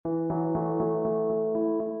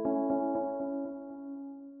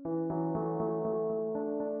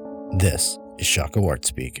This is Shockoe Art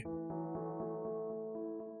Speak.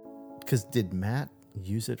 Because did Matt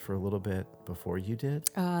use it for a little bit before you did?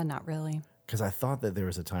 Not really. Because I thought that there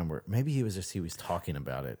was a time where maybe he was talking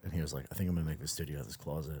about it and he was like, I think I'm going to make this studio out of this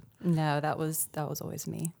closet. No, that was always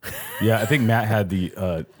me. Yeah, I think Matt had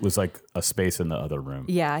was like a space in the other room.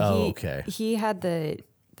 Yeah. Okay. He had the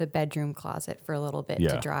bedroom closet for a little bit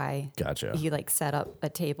to dry. Gotcha. He set up a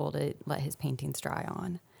table to let his paintings dry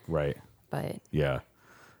on. Right. But Yeah.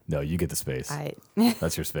 No, you get the space.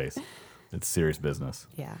 That's your space. It's serious business.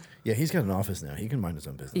 yeah. Yeah, he's got an office now. He can mind his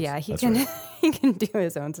own business. Yeah, he That's can right. he can do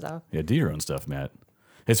his own stuff. Yeah, do your own stuff, Matt.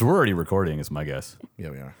 We're already recording, is my guess. Yeah,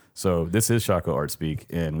 we are. So this is Shockoe Art Speak,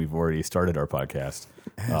 and we've already started our podcast.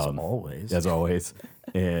 As always. As always.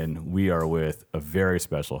 And we are with a very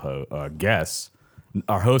special guest.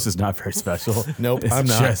 Our host is not very special. Nope, It's I'm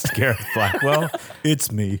not. just Gareth Blackwell.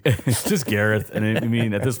 It's me. It's just Gareth. And I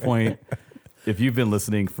mean, at this point, if you've been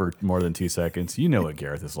listening for more than 2 seconds, you know what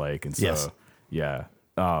Gareth is like. And so, Yes. yeah.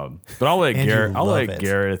 But I'll let And you love it.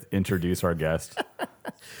 Gareth introduce our guest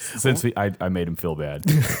since I made him feel bad.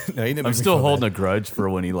 No, he didn't I'm make me still feel holding bad. a grudge for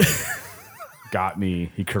when he got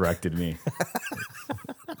me. He corrected me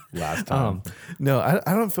last time. No,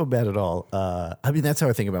 I don't feel bad at all. I mean, that's how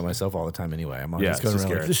I think about myself all the time anyway. I'm always Yeah, it's going just around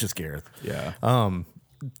like, Gareth. this is just Gareth. Yeah.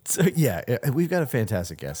 So yeah, we've got a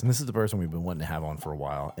fantastic guest, and this is the person we've been wanting to have on for a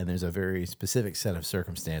while. And there's a very specific set of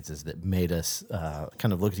circumstances that made us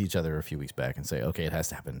kind of look at each other a few weeks back and say, okay, it has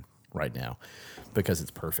to happen right now because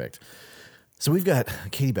it's perfect. So we've got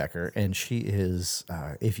Katie Becker, and she is,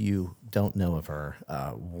 if you don't know of her,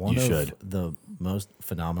 one You of should. the most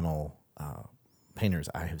phenomenal painters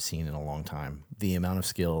I have seen in a long time. The amount of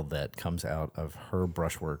skill that comes out of her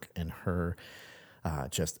brushwork and her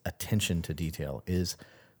just attention to detail is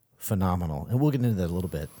phenomenal. And we'll get into that a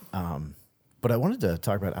little bit. But I wanted to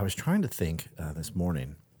talk about, I was trying to think this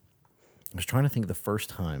morning, I was trying to think of the first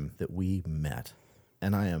time that we met.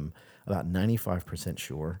 And I am about 95%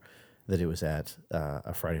 sure that it was at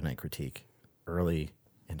a Friday Night Critique early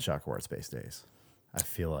in Shockoe Art Space days. I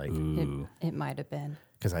feel like, It might have been.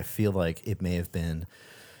 because I feel like it may have been,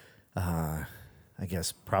 I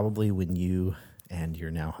guess, probably when you and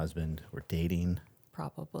your now husband were dating.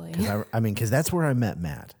 Probably. I mean, because that's where I met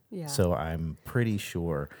Matt. Yeah. So I'm pretty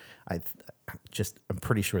sure. I'm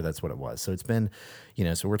pretty sure that's what it was. So it's been,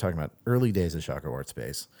 so we're talking about early days of Shockoe Art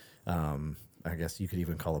Space. I guess you could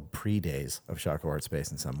even call them pre-days of Shockoe Art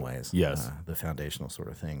Space in some ways. Yes. The foundational sort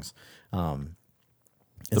of things.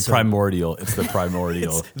 Primordial. It's the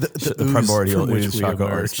primordial. the the ooze primordial from which ooze we Shockoe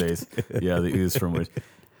Art emerged. Space. Yeah, the ooze from which.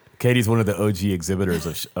 Katie's one of the OG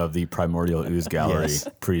exhibitors of the Primordial Ooze Gallery, Yes.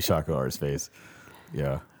 pre-Shockoe Art Space.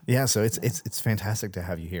 Yeah. Yeah, so it's fantastic to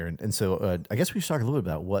have you here, and so I guess we should talk a little bit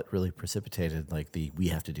about what really precipitated we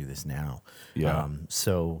have to do this now. Yeah.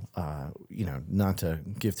 Not to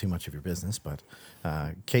give too much of your business, but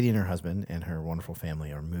Katie and her husband and her wonderful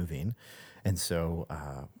family are moving, and so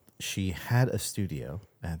she had a studio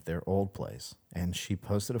at their old place, and she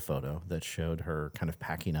posted a photo that showed her kind of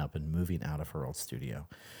packing up and moving out of her old studio,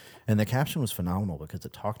 and the caption was phenomenal because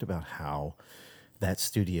it talked about how that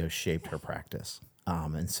studio shaped her practice.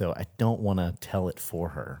 And so I don't want to tell it for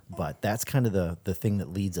her, but that's kind of the thing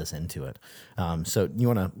that leads us into it. So you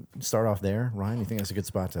want to start off there, Ryan? You think that's a good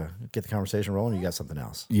spot to get the conversation rolling, or you got something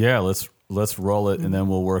else? Yeah, let's roll it, and then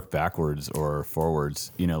we'll work backwards or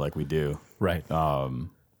forwards, like we do. Right.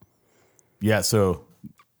 Yeah, so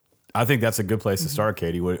I think that's a good place to start,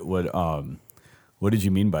 Katie. What did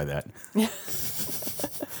you mean by that?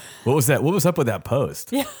 What was that? What was up with that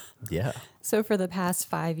post? Yeah. Yeah. So for the past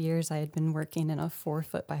 5 years, I had been working in a 4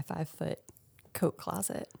 foot by 5 foot coat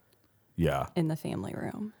closet Yeah. in the family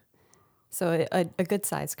room. So a good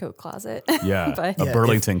sized coat closet. Yeah. But- A Yeah,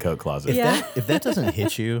 Burlington coat closet. Yeah. If that doesn't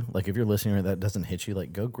hit you, if you're listening and that doesn't hit you,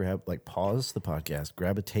 go grab, pause the podcast,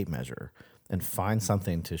 grab a tape measure, and find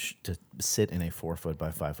something to sit in a 4 foot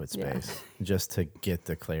by 5 foot space, just to get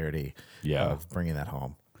the clarity of bringing that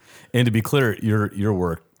home. And to be clear, your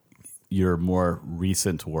work, your more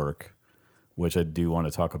recent work, which I do want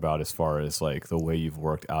to talk about as far as the way you've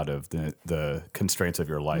worked out of the constraints of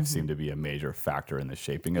your life seem to be a major factor in the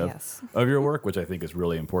shaping of, Yes. of your work, which I think is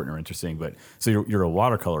really important or interesting. But so you're a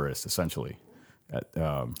watercolorist essentially At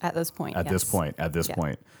this point. at this Yeah.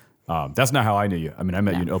 point. That's not how I knew you. I mean, I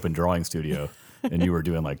met you in Open Drawing Studio and you were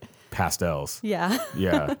doing pastels. Yeah.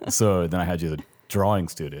 Yeah. So then I had you as a drawing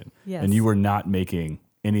student. Yes. And you were not making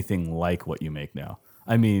anything like what you make now.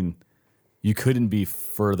 I mean, you couldn't be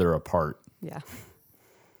further apart. Yeah.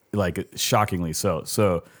 Shockingly so.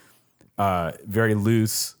 So very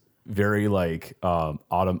loose, very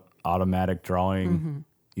automatic drawing,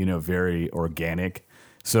 very organic.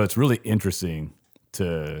 So it's really interesting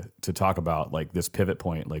to talk about like this pivot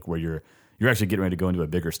point, like where you're actually getting ready to go into a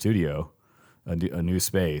bigger studio, a new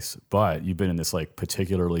space, but you've been in this like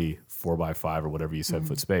particularly 4x5 or whatever you said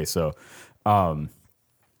foot space. So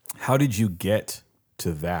how did you get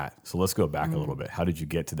to that? So let's go back a little bit. How did you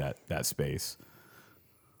get to that space?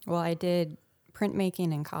 Well, I did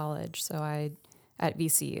printmaking in college, at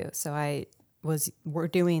VCU. So we're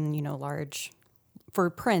doing, for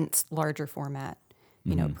prints, larger format,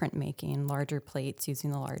 printmaking, larger plates,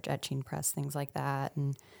 using the large etching press, things like that.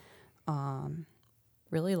 And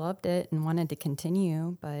really loved it and wanted to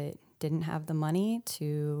continue, but didn't have the money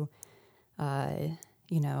to,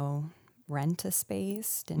 rent a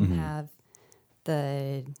space, didn't have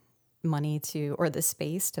the money or the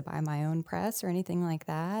space to buy my own press or anything like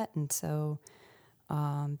that. And so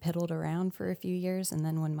piddled around for a few years. And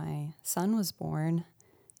then when my son was born,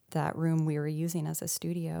 that room we were using as a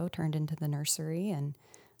studio turned into the nursery. And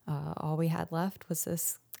all we had left was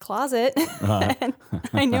this closet. And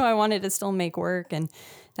I knew I wanted to still make work. And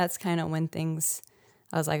that's kind of when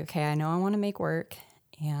I was like, okay, I know I want to make work.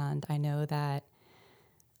 And I know that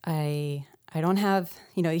I don't have,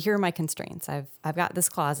 here are my constraints. I've got this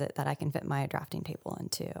closet that I can fit my drafting table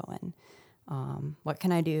into. And what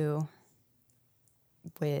can I do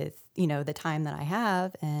with, the time that I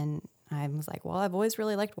have? And I was like, well, I've always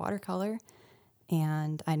really liked watercolor.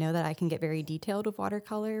 And I know that I can get very detailed with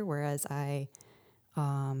watercolor, whereas I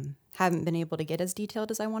haven't been able to get as detailed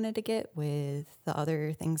as I wanted to get with the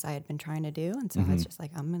other things I had been trying to do. And so I was just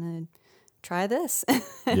like, I'm going to try this.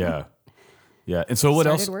 Yeah. Yeah. And so what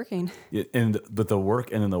else? Started working. But the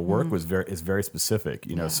work, and then the work is very specific,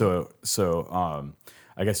 Yeah. So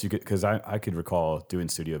I guess you could, cause I could recall doing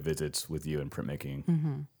studio visits with you and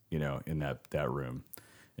printmaking, in that room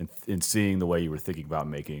and seeing the way you were thinking about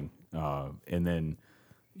making, and then,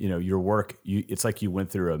 your work, it's like you went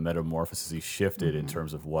through a metamorphosis. You shifted in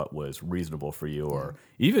terms of what was reasonable for you, or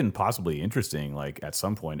even possibly interesting. Like at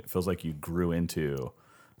some point, it feels like you grew into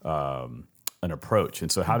an approach.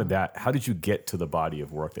 And so, how did you get to the body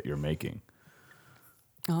of work that you're making?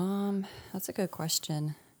 That's a good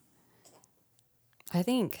question. I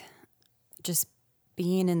think just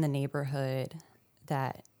being in the neighborhood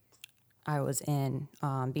that I was in,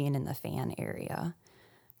 being in the Fan area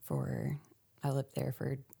I lived there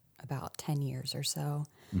for about 10 years or so,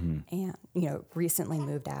 and, recently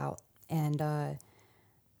moved out, and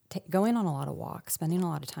going on a lot of walks, spending a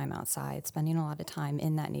lot of time outside, spending a lot of time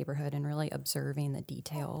in that neighborhood and really observing the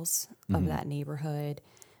details of that neighborhood.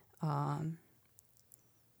 And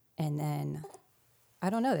then, I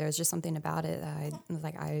don't know, there was just something about it that I was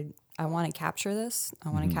like, I want to capture this. I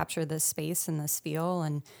want to capture this space and this feel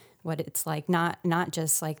and what it's like, not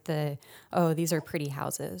just like these are pretty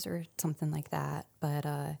houses or something like that, but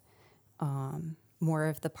more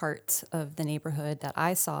of the parts of the neighborhood that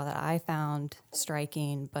I saw that I found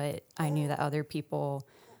striking, but I knew that other people,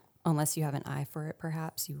 unless you have an eye for it,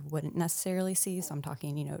 perhaps you wouldn't necessarily see. So I'm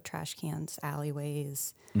talking, trash cans,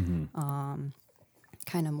 alleyways, kind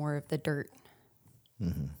of more of the dirt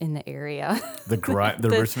in the area. The grime, the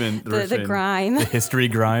grime, the history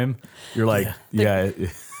grime. You're like,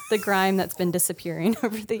 the grime that's been disappearing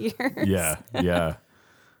over the years.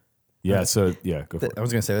 Yeah. So go for it. I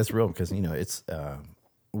was going to say that's real because, it's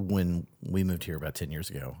when we moved here about 10 years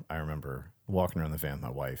ago, I remember walking around the van with my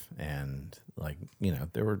wife and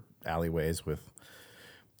there were alleyways there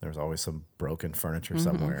was always some broken furniture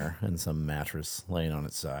somewhere and some mattress laying on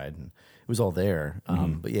its side. And it was all there.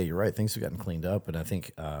 But yeah, you're right. Things have gotten cleaned up. And I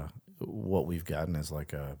think what we've gotten is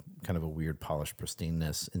like a kind of a weird polished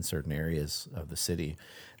pristineness in certain areas of the city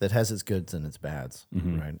that has its goods and its bads,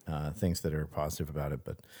 right? Things that are positive about it,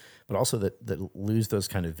 but also that lose those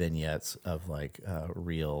kind of vignettes of like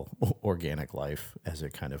real organic life as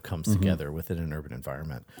it kind of comes together within an urban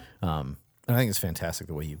environment. And I think it's fantastic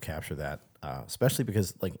the way you capture that, especially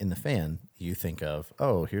because like in the Fan, you think of,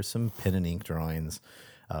 here's some pen and ink drawings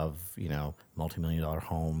of, multi-million-dollar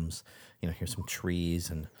homes, here's some trees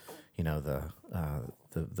and,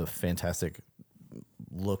 the fantastic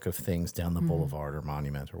look of things down the boulevard or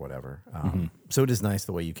monument or whatever. So it is nice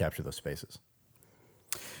the way you capture those spaces.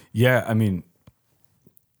 Yeah, I mean,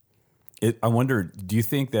 I wonder, do you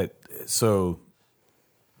think that, so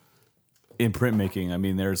in printmaking, I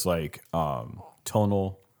mean, there's like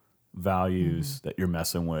tonal values that you're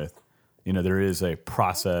messing with. There is a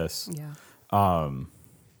process. Yeah.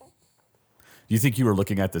 Do you think you were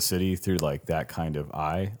looking at the city through like that kind of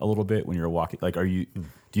eye a little bit when you're walking? Like, do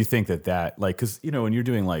you think that like, cause when you're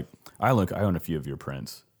doing like, I own a few of your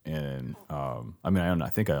prints and, I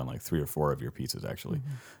think I own like 3 or 4 of your pieces actually.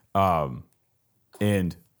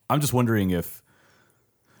 And I'm just wondering if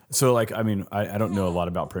So like, I mean, I don't know a lot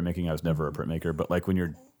about printmaking. I was never a printmaker, but like when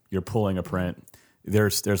you're pulling a print,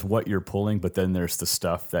 there's what you're pulling, but then there's the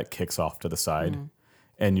stuff that kicks off to the side,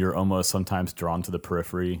 and you're almost sometimes drawn to the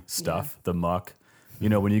periphery stuff, the muck. You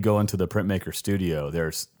know, when you go into the printmaker studio,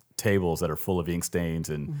 there's tables that are full of ink stains,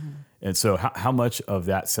 and so how much of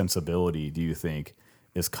that sensibility do you think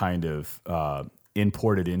is kind of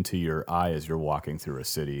imported into your eye as you're walking through a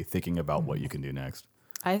city, thinking about what you can do next?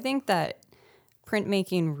 I think that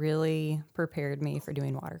printmaking really prepared me for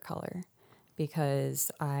doing watercolor,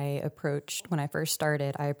 because when I first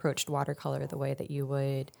started, I approached watercolor the way that you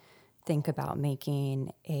would think about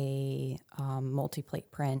making a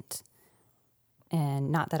multi-plate print.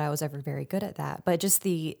 And not that I was ever very good at that, but just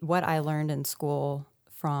what I learned in school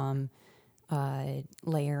from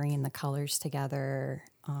layering the colors together,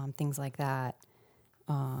 things like that.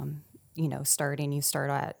 You start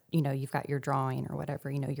at, you've got your drawing or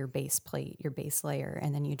whatever, your base plate, your base layer,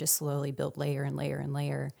 and then you just slowly build layer and layer and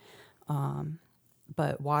layer.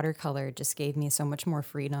 But watercolor just gave me so much more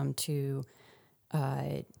freedom to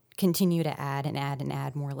continue to add and add and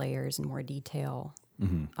add more layers and more detail.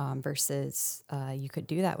 Versus you could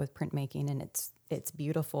do that with printmaking, and it's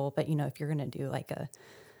beautiful. But if you're going to do like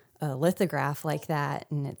a lithograph like that,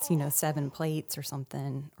 and it's 7 plates or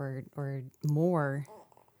something or more,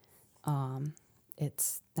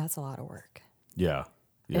 that's a lot of work. Yeah.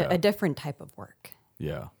 A different type of work.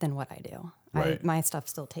 Yeah. Than what I do. Right. My stuff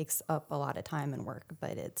still takes up a lot of time and work,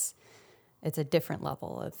 but it's a different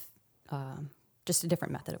level of just a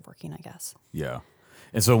different method of working, I guess. Yeah.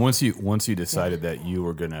 And so once you decided that you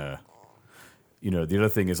were gonna, the other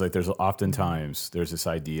thing is like there's oftentimes there's this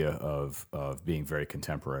idea of being very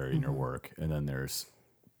contemporary in your work, and then there's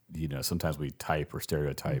sometimes we type or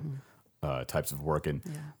stereotype types of work, and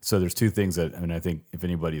so there's two things that I think if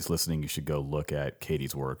anybody's listening, you should go look at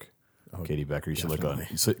Katie's work. Katie Becker, you should look on,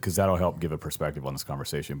 because that'll help give a perspective on this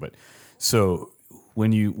conversation. But so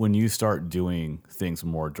when you start doing things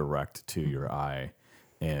more direct to your eye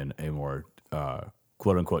in a more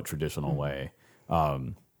quote unquote traditional way,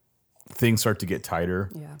 things start to get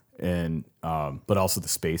tighter. Yeah. And but also the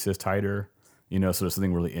space is tighter. So there's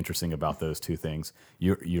something really interesting about those two things.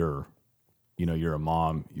 You're a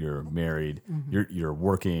mom, you're married, you're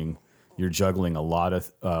working, you're juggling a lot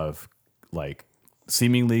of like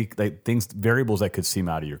seemingly like variables that could seem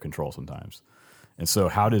out of your control sometimes. And so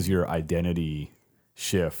how does your identity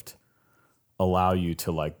shift allow you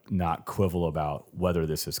to like not quibble about whether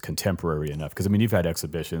this is contemporary enough? Because you've had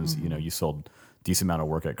exhibitions, you sold decent amount of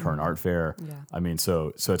work at Current Art Fair. Yeah.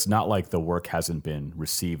 So it's not like the work hasn't been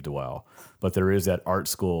received well, but there is that art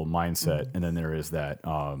school mindset, and then there is that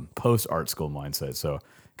post art school mindset. So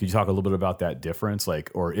could you talk a little bit about that difference,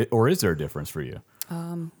 or is there a difference for you?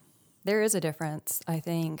 There is a difference. I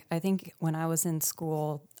think when I was in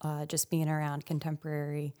school, just being around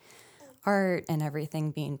contemporary art and everything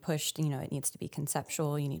being pushed, it needs to be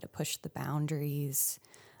conceptual. You need to push the boundaries.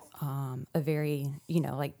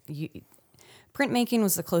 Printmaking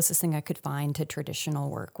was the closest thing I could find to traditional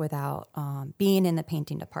work without being in the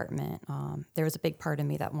painting department. There was a big part of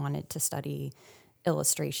me that wanted to study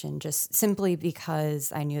illustration, just simply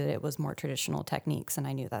because I knew that it was more traditional techniques, and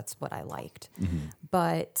I knew that's what I liked.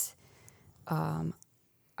 But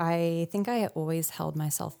I think I always held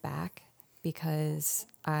myself back because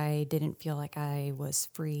I didn't feel like I was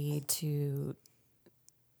free to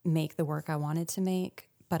make the work I wanted to make,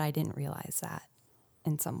 but I didn't realize that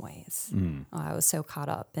in some ways. I was so caught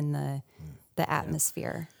up in the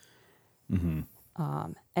atmosphere. And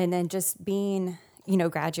then just being,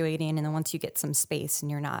 graduating, and then once you get some space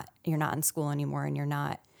and you're not in school anymore, and you're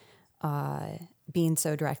not being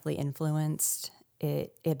so directly influenced,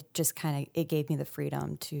 it just kind of, it gave me the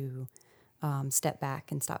freedom to step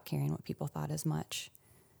back and stop caring what people thought as much,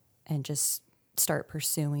 and just start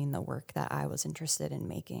pursuing the work that I was interested in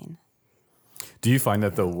making. Do you find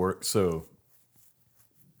that the work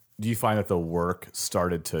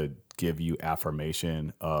started to give you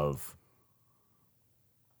affirmation of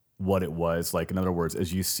what it was? Like, in other words,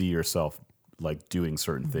 as you see yourself like doing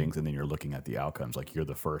certain things, and then you're looking at the outcomes, like you're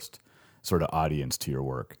the first sort of audience to your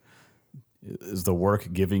work. Is the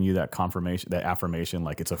work giving you that confirmation, that affirmation,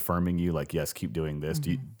 like it's affirming you, like, yes, keep doing this?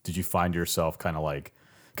 Did you find yourself kind of like,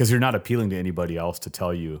 because you're not appealing to anybody else to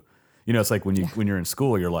tell you, it's like when you're in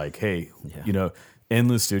school, you're like, hey,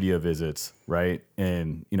 endless studio visits, right?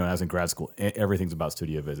 And, I was in grad school, everything's about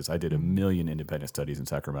studio visits. I did 1 million independent studies in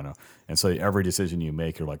Sacramento. And so every decision you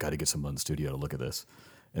make, you're like, got to get someone in the studio to look at this.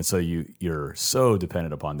 And so you're so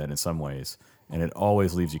dependent upon that in some ways, and it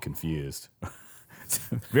always leaves you confused.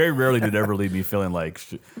 Very rarely did it ever leave me feeling like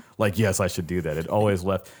yes, I should do that. It always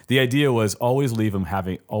left. The idea was always leave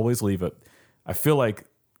it. I feel like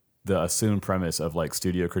the assumed premise of like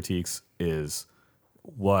studio critiques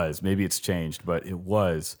was maybe it's changed, but it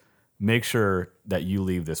was make sure that you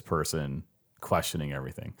leave this person questioning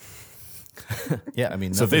everything. Yeah, I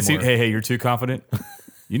mean, So if they see, hey, you're too confident,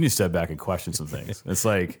 you need to step back and question some things. It's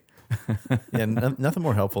like, nothing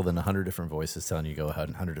more helpful than 100 different voices telling you to go ahead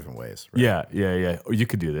in 100 different ways. Right? yeah. Or you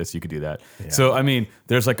could do this, you could do that. Yeah. So I mean,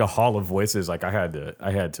 there's like a hall of voices. Like I had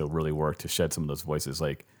to really work to shed some of those voices.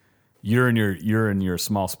 Like you're in your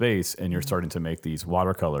small space and you're starting to make these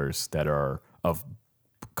watercolors that are of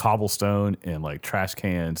cobblestone and like trash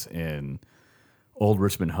cans and old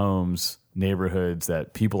Richmond homes, neighborhoods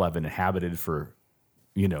that people have been inhabited for,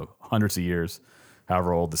 hundreds of years,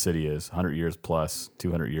 however old the city is, 100 years plus,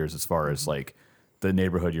 200 years as far as like the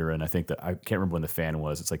neighborhood you're in. I think that I can't remember when the fan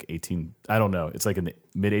was. It's like I don't know. It's like in the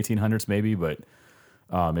mid 1800s maybe, but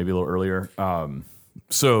maybe a little earlier.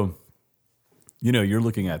 So, you're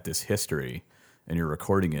looking at this history and you're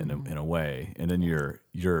recording it in a way, and then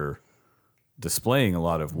you're displaying a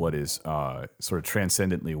lot of what is sort of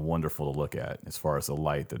transcendently wonderful to look at as far as the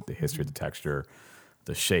light, the history, the texture,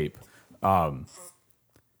 the shape.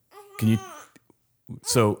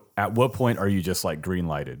 So at what point are you just like green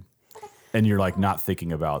lighted and you're like not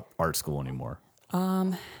thinking about art school anymore?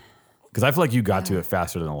 Because I feel like you got to it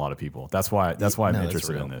faster than a lot of people. That's why I'm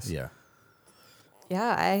interested in this. Yeah.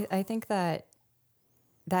 Yeah, I think that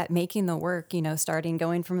making the work,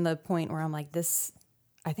 going from the point where I'm like this,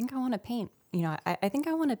 I think I want to paint. I think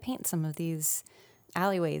I want to paint some of these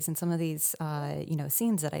alleyways and some of these,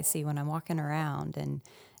 scenes that I see when I'm walking around and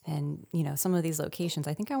some of these locations.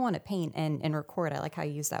 I think I want to paint and record. I like how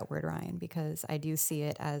you use that word, Ryan, because I do see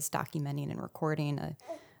it as documenting and recording a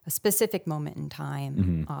specific moment in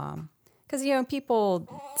time. Because,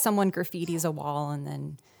 someone graffitis a wall and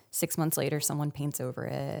then 6 months later someone paints over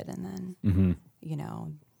it and then,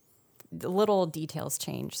 the little details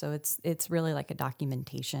change. So it's really like a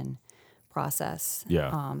documentation process,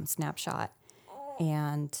 snapshot.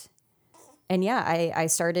 And yeah, I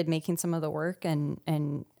started making some of the work and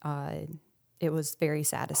it was very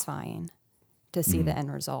satisfying to see the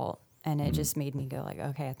end result. And it just made me go like,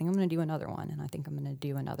 okay, I think I'm going to do another one. And I think I'm going to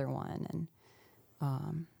do another one.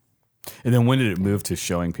 And then when did it move to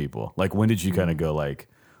showing people? Like, when did you kind of go like,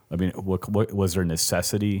 I mean, what was there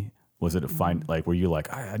necessity? Was it a find, like, were you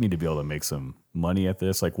like, I need to be able to make some money at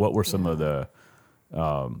this? Like, what were some of the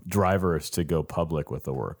drivers to go public with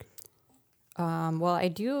the work? Well, I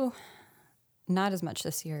do not as much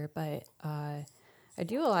this year, but I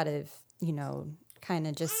do a lot of, kind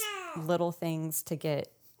of just little things to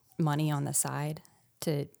get money on the side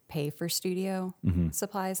to pay for studio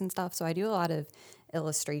supplies and stuff. So I do a lot of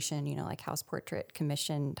illustration, like house portrait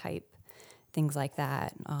commission type things like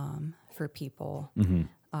that for people.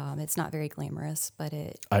 It's not very glamorous, but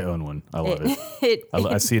I own one. I love it.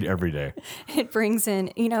 I see it every day. It brings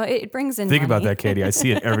in, it brings in Think money. about that, Katie. I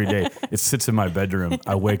see it every day. It sits in my bedroom.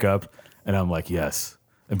 I wake up and I'm like, yes.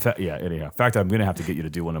 In fact, anyhow. In fact, I'm going to have to get you to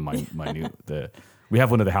do one of my new, we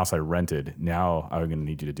have one of the house I rented. Now I'm going to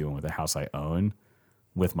need you to do one with the house I own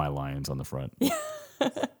with my lions on the front.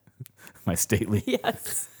 My stately.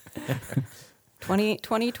 Yes.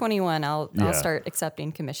 2021, I'll start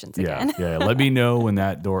accepting commissions again. Yeah. Let me know when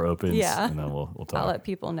that door opens. Yeah. And then we'll talk. I'll let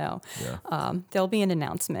people know. Yeah. There'll be an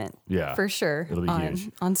announcement. Yeah. For sure. It'll be huge.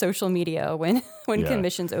 On social media when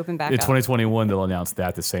commissions open back in up. 2021, they'll announce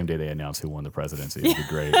that the same day they announce who won the presidency. It'll be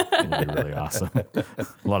great. It'll be really awesome. A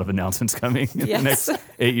lot of announcements coming in the next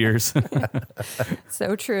 8 years.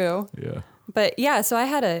 So true. Yeah. But yeah, so I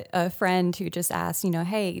had a friend who just asked,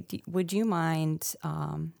 hey, would you mind,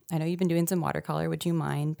 I know you've been doing some watercolor, would you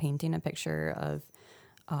mind painting a picture of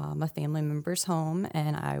a family member's home?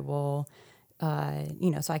 And I will, so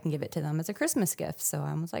I can give it to them as a Christmas gift. So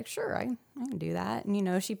I was like, sure, I can do that.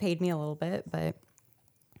 And, she paid me a little bit, but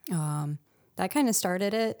that kind of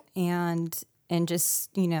started it. And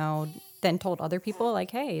just, then told other people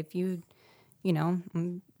like, hey, if you,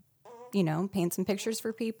 paint some pictures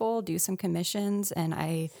for people, do some commissions. And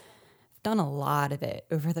I've done a lot of it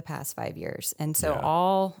over the past 5 years. And so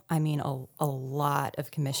a lot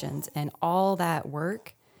of commissions and all that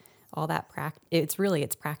work, all that it's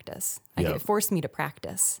practice. Like it forced me to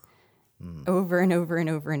practice over and over and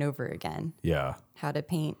over and over again. Yeah. How to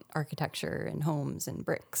paint architecture and homes and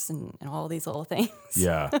bricks and all these little things.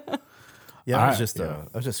 Yeah. Yeah, I was just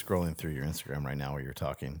scrolling through your Instagram right now while you're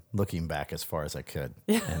talking, looking back as far as I could.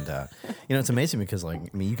 Yeah. And, it's amazing because,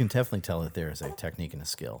 you can definitely tell that there is a technique and a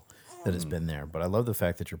skill that has been there. But I love the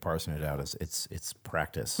fact that you're parsing it out as it's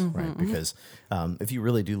practice, right? Because if you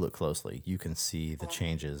really do look closely, you can see the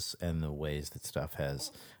changes and the ways that stuff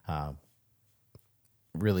has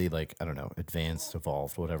really, like, I don't know, advanced,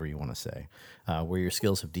 evolved, whatever you want to say, where your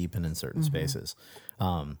skills have deepened in certain spaces.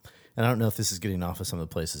 And I don't know if this is getting off of some of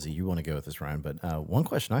the places that you want to go with this, Ryan, but one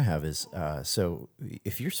question I have is, so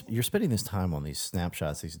if you're spending this time on these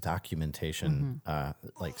snapshots, these documentation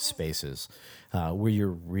like spaces, where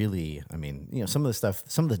you're really, I mean, you know, some of the stuff,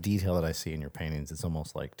 some of the detail that I see in your paintings, it's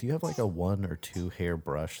almost like, do you have like a 1 or 2 hair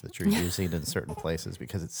brush that you're using in certain places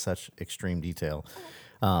because it's such extreme detail?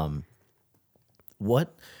 What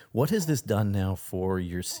has this done now for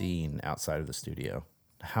your scene outside of the studio?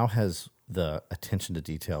 How has the attention to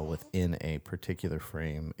detail within a particular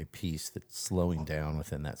frame, a piece that's slowing down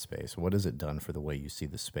within that space, what has it done for the way you see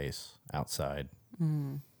the space outside?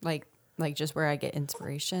 Like just where I get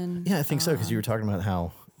inspiration. Yeah, I think so, because you were talking about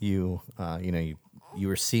how you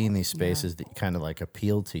were seeing these spaces that kind of like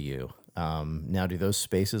appealed to you. Now, do those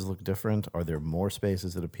spaces look different? Are there more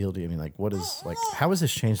spaces that appeal to you? I mean, like, how has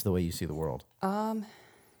this changed the way you see the world? I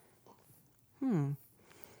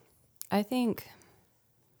think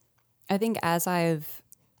as I've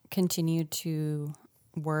continued to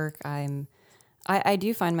work, I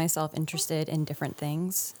do find myself interested in different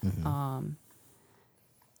things,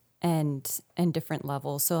 and different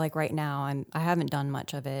levels. So like right now, I haven't done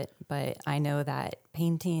much of it, but I know that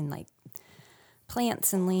painting like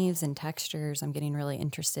plants and leaves and textures, I'm getting really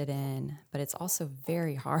interested in, but it's also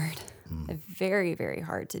very hard, very, very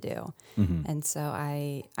hard to do. And so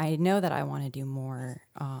I know that I want to do more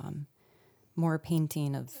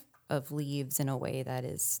painting of leaves in a way that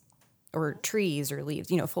is, or trees or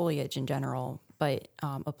leaves, you know, foliage in general, but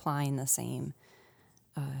applying the same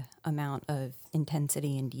amount of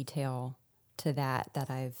intensity and detail to that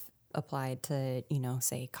I've applied to, you know,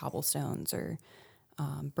 say cobblestones or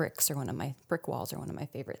brick walls are one of my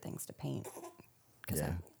favorite things to paint because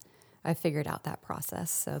I figured out that process.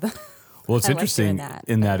 So well, it's I interesting like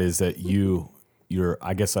that is that you're,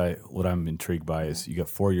 I guess what I'm intrigued by is you got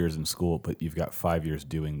 4 years in school, but you've got 5 years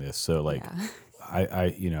doing this. So like,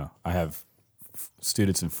 I have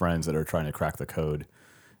students and friends that are trying to crack the code.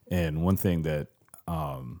 And one thing that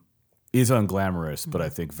is unglamorous, but I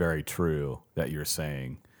think very true that you're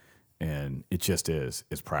saying, and it just is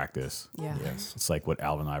practice. Yeah. Yes. It's like what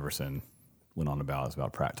Alvin Iverson went on about, is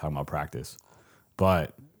about talking about practice.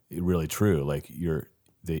 But it really true, like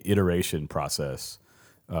the iteration process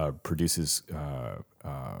produces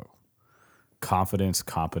confidence,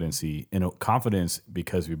 competency, and confidence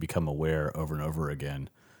because we become aware over and over again,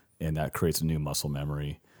 and that creates a new muscle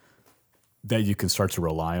memory that you can start to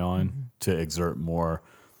rely on to exert more.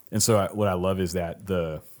 And so what I love is that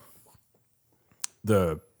the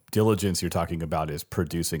diligence you're talking about is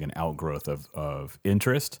producing an outgrowth of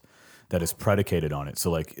interest that is predicated on it.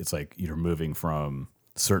 So like it's like you're moving from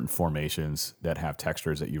certain formations that have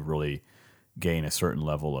textures that you really gain a certain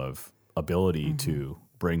level of ability to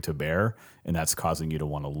bring to bear, and that's causing you to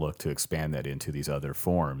want to look to expand that into these other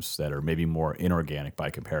forms that are maybe more inorganic by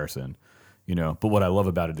comparison, you know. But what I love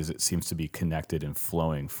about it is it seems to be connected and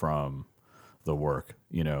flowing from the work.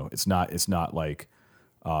 You know, it's not like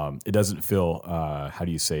it doesn't feel how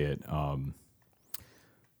do you say it,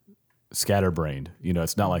 scatterbrained. You know,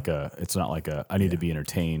 it's not like a I need to be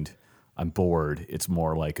entertained, I'm bored. It's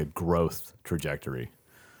more like a growth trajectory.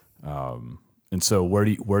 And so where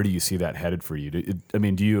do you see that headed for you?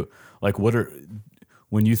 Do you like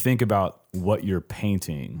when you think about what you're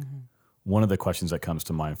painting, one of the questions that comes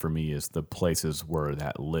to mind for me is the places where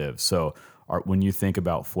that lives. So when you think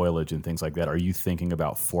about foliage and things like that, are you thinking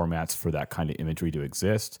about formats for that kind of imagery to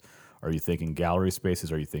exist? Are you thinking gallery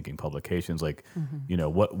spaces? Are you thinking publications? Like, you know,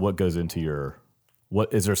 what goes into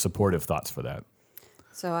what is there supportive thoughts for that?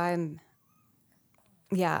 So I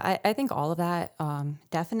think all of that,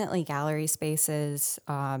 definitely gallery spaces.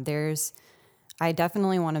 I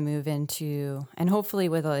definitely want to move into, and hopefully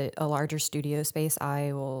with a larger studio space,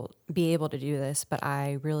 I will be able to do this, but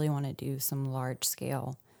I really want to do some large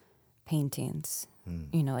scale paintings,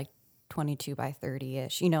 you know, like 22 by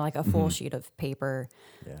 30-ish, you know, like a full sheet of paper,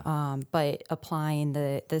 but applying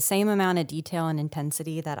the same amount of detail and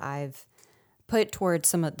intensity that I've put towards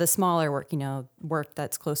some of the smaller work, you know, work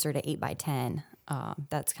that's closer to 8 by 10.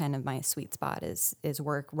 That's kind of my sweet spot is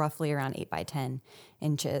work roughly around 8 by 10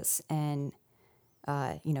 inches and,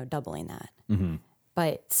 you know, doubling that,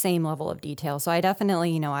 but same level of detail. So I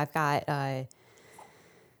definitely, you know, I've got,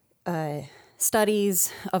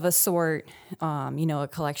 studies of a sort, you know, a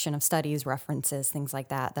collection of studies, references, things like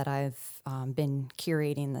that I've, been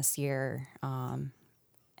curating this year.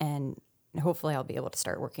 And hopefully I'll be able to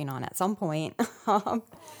start working on at some point.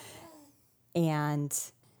 And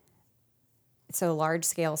so large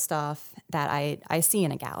scale stuff that I see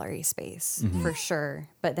in a gallery space for sure.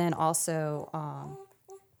 But then also,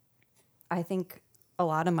 I think a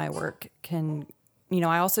lot of my work can,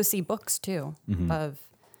 I also see books too of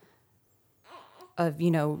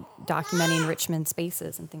documenting Richmond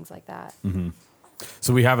spaces and things like that.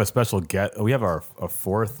 So we have a special guest. We have our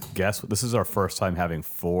fourth guest. This is our first time having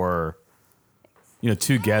four,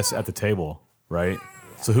 two guests at the table, right?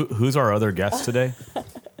 So who's our other guest today?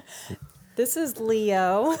 This is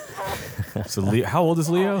Leo. So Leo, how old is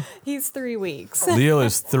Leo? He's 3 weeks. Leo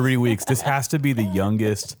is 3 weeks. This has to be the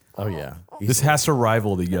youngest. Oh yeah. This has to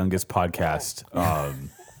rival the youngest podcast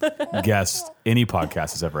guest any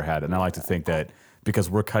podcast has ever had. And I like to think that because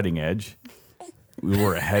we're cutting edge, we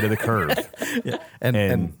were ahead of the curve. Yeah.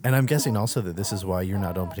 And I'm guessing also that this is why you're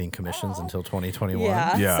not opening commissions until 2021.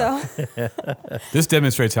 Yeah. So. This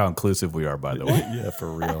demonstrates how inclusive we are, by the way. Yeah,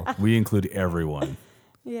 for real. We include everyone.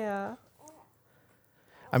 Yeah.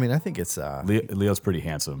 I mean, I think it's Leo's pretty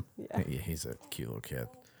handsome. he's a cute little kid.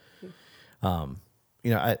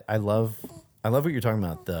 I love what you're talking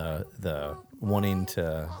about, the wanting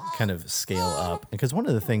to kind of scale up, because one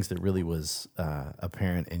of the things that really was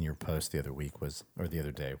apparent in your post the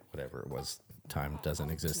other day, whatever it was, time doesn't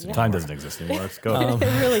exist anymore. Time doesn't exist anymore. Let's go.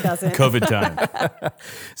 It really doesn't. COVID time.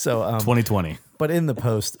 So 2020. But in the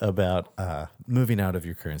post about moving out of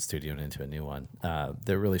your current studio and into a new one,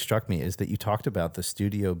 that really struck me is that you talked about the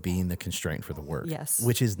studio being the constraint for the work. Yes.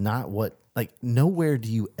 Which is not nowhere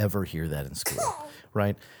do you ever hear that in school,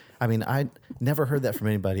 right? I mean, I never heard that from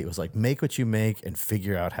anybody. It was like, make what you make and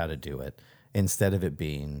figure out how to do it, instead of it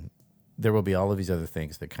being, there will be all of these other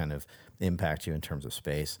things that kind of impact you in terms of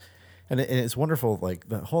space. And it's wonderful, like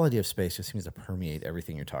the whole idea of space just seems to permeate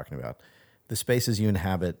everything you're talking about. The spaces you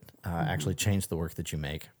inhabit actually change the work that you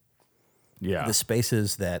make. Yeah. The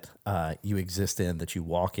spaces that you exist in, that you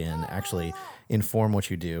walk in, actually inform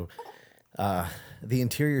what you do. The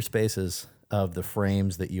interior spaces of the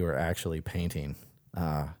frames that you are actually painting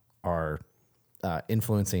are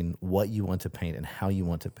influencing what you want to paint and how you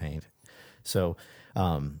want to paint. So,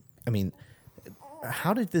 I mean,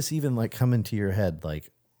 how did this even come into your head?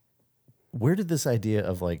 Where did this idea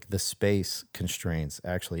of the space constraints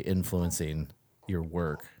actually influencing your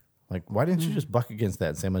work? Why didn't you just buck against that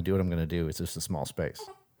and say, I'm going to do what I'm going to do? It's just a small space.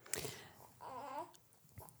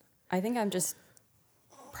 I think I'm just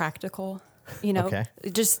practical, Okay.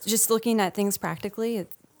 just looking at things practically.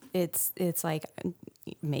 It's like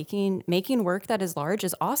making work that is large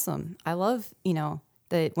is awesome. I love,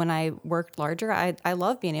 that when I worked larger, I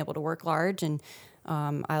love being able to work large, and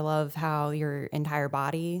I love how your entire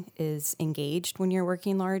body is engaged when you're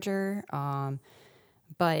working larger.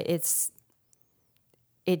 But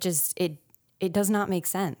it does not make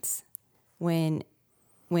sense when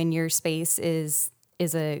your space is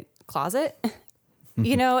a closet.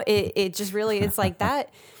 It just really, it's like that.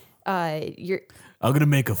 I'm gonna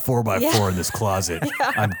make a 4x4 in this closet.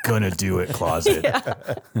 Yeah. I'm gonna do it, closet. Yeah.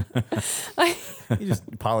 You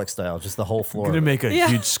just Pollock style, just the whole floor. I'm gonna make a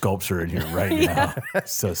huge sculpture in here right now.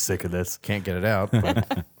 So sick of this. Can't get it out,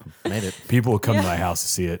 but made it. People will come to my house to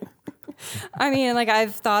see it. I mean,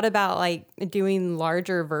 I've thought about doing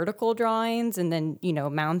larger vertical drawings and then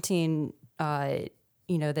mounting the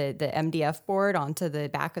MDF board onto the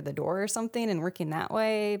back of the door or something and working that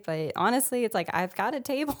way. But honestly, it's I've got a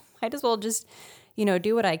table. Might as well just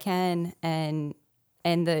do what I can, and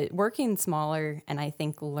the working smaller, and I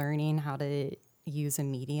think learning how to use a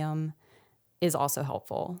medium is also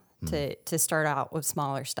helpful to start out with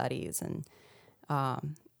smaller studies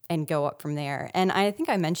and go up from there. And I think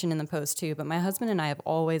I mentioned in the post too, but my husband and I have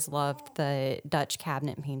always loved the Dutch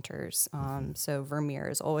cabinet painters. So Vermeer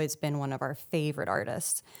has always been one of our favorite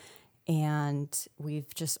artists. And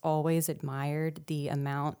we've just always admired the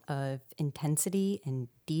amount of intensity and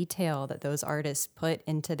detail that those artists put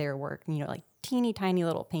into their work. Teeny tiny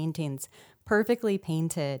little paintings, perfectly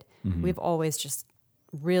painted. Mm-hmm. We've always just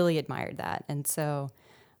really admired that. And so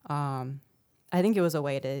I think it was a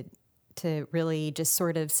way to really just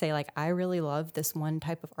sort of say, I really love this one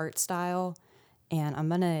type of art style, and I'm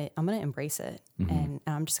gonna embrace it, and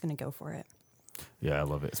I'm just gonna go for it. Yeah, I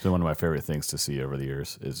love it. It's been one of my favorite things to see over the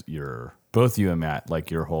years is both you and Matt,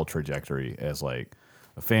 your whole trajectory as a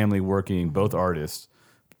family working, both artists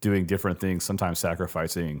doing different things, sometimes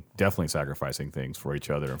definitely sacrificing things for each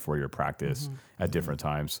other and for your practice at different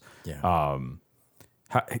times. Yeah.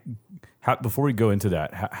 How before we go into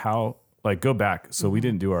that, how go back. So we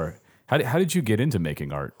didn't do how did you get into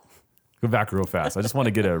making art? Go back real fast. I just want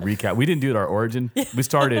to get a recap. We didn't do it our origin. We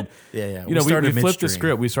started. Yeah. We started flipped the midstream.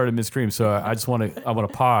 script. We started midstream. So I want to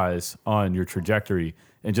pause on your trajectory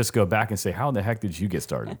and just go back and say, how in the heck did you get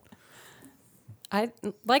started? I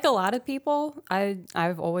like a lot of people.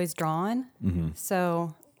 I've always drawn,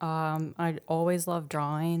 so I always loved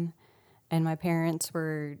drawing, and my parents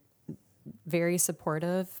were very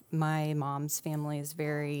supportive. My mom's family is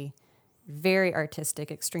very, very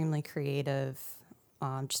artistic, extremely creative.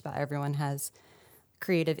 Just about everyone has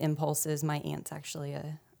creative impulses. My aunt's actually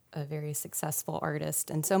a very successful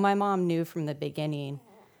artist, and so my mom knew from the beginning.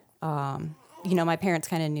 My parents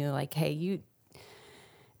kind of knew, like, hey,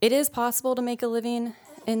 it is possible to make a living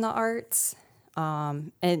in the arts.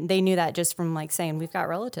 And they knew that just from like saying, we've got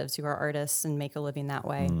relatives who are artists and make a living that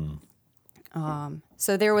way.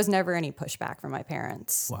 So there was never any pushback from my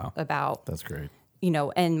parents about, That's great.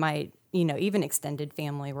 and my, even extended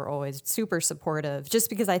family were always super supportive just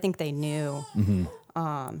because I think they knew,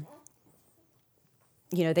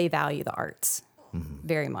 they value the arts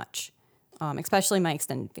very much. Especially my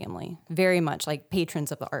extended family, very much like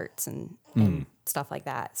patrons of the arts and stuff like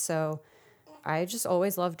that. So I just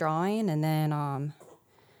always loved drawing. And then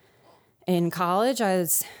in college, I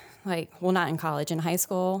was not in college, in high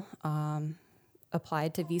school,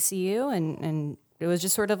 applied to VCU, and it was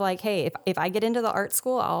just sort of like, hey, if I get into the art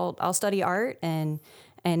school, I'll study art, and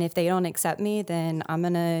if they don't accept me, then I'm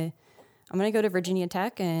gonna go to Virginia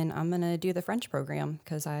Tech and I'm gonna do the French program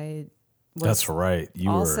because That's right. You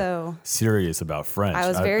were serious about French. I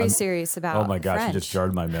was very serious about Oh my gosh, French. you just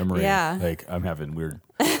jarred my memory. Yeah. Like I'm having weird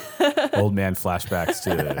old man flashbacks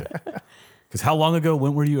to. Because how long ago?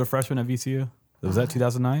 When were you a freshman at VCU? Was that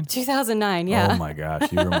 2009? 2009, yeah. Oh my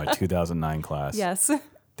gosh, you were in my 2009 class. Yes.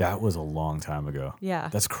 That was a long time ago. Yeah.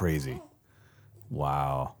 That's crazy.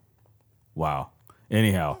 Wow.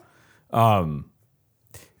 Anyhow,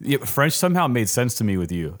 yeah, French somehow made sense to me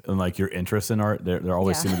with you and like your interest in art. There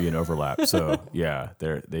always seemed to be an overlap. So yeah,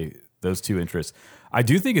 those two interests. I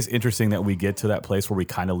do think it's interesting that we get to that place where we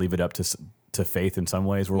kind of leave it up to faith in some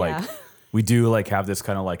ways. We're like, we do like have this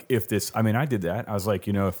kind of like, if this, I mean, I did that. I was like,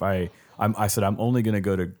 if I said, I'm only going to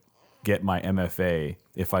go to get my MFA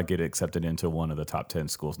if I get accepted into one of the top 10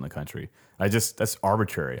 schools in the country. That's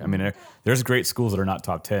arbitrary. I mean, there's great schools that are not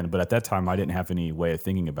top 10, but at that time I didn't have any way of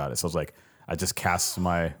thinking about it. So I was like, I just cast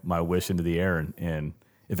my wish into the air, and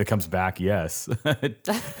if it comes back, yes.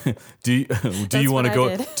 do you want to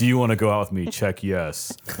go? Do you want to go out with me? Check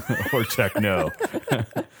yes or check no.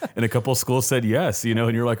 And a couple of schools said yes, and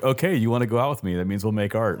you're like, okay, you want to go out with me? That means we'll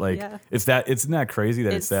make art. Like isn't that crazy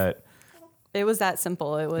that it's that? It was that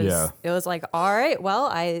simple. It was like, all right, well,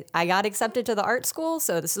 I got accepted to the art school,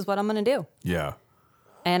 so this is what I'm going to do. Yeah.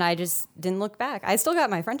 And I just didn't look back. I still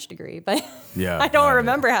got my French degree, but I don't Yeah.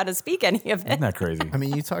 remember how to speak any of it. Isn't that crazy? I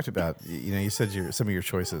mean, you talked about, you said some of your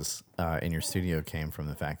choices in your studio came from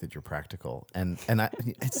the fact that you're practical, and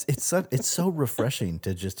it's so refreshing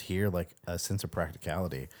to just hear like a sense of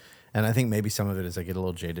practicality, and I think maybe some of it is I get a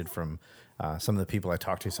little jaded from some of the people I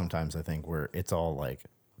talk to sometimes. I think where it's all like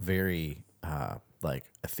very like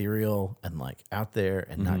ethereal and like out there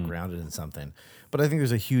and not grounded in something. But I think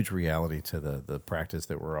there's a huge reality to the practice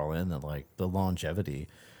that we're all in, that like the longevity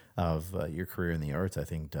of your career in the arts, I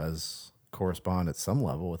think does correspond at some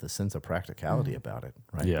level with a sense of practicality about it,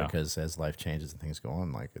 right? Yeah. Because as life changes and things go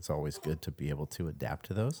on, like it's always good to be able to adapt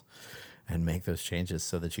to those and make those changes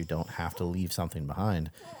so that you don't have to leave something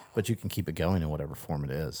behind, but you can keep it going in whatever form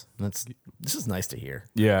it is. And this is nice to hear.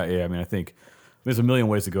 Yeah. I mean, I think there's a million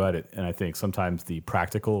ways to go at it, and I think sometimes the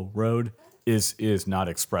practical road is not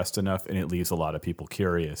expressed enough, and it leaves a lot of people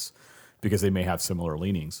curious because they may have similar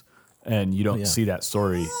leanings, and you don't see that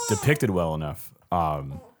story depicted well enough.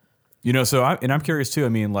 So I'm curious too. I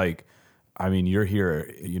mean, you're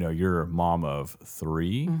here. You're a mom of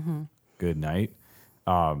 3. Mm-hmm. Good night.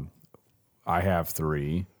 I have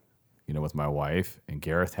 3. With my wife, and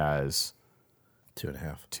Gareth has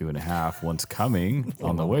 2.5. 2.5. One's coming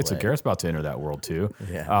on the way. So Garrett's about to enter that world too.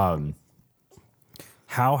 Yeah.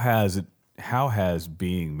 How has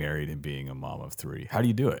being married and being a mom of 3? How do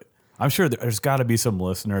you do it? I'm sure there's got to be some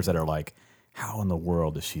listeners that are like, how in the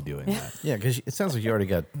world is she doing that? Yeah, because it sounds like you already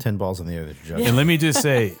got 10 balls in the air that you're juggling. And let me just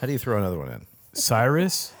say, How do you throw another one in?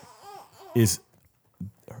 Cyrus is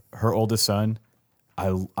her oldest son.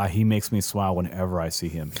 He makes me smile whenever I see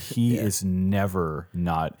him. He is never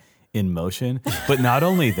not in motion. But not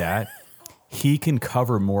only that, he can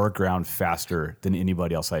cover more ground faster than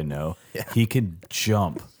anybody else I know. Yeah. He can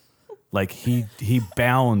jump. Like he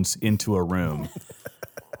bounds into a room.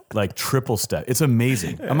 Like triple step. It's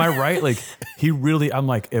amazing. Am I right? Like I'm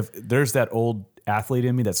like, if there's that old athlete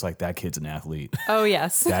in me that's like, that kid's an athlete. Oh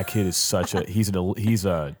yes. That kid is he's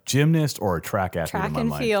a gymnast or a track athlete Track in my and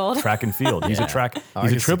mind. field. Track and field. He's a track. I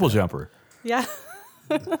He's a can see triple that. jumper. Yeah.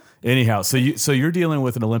 Anyhow, so you're dealing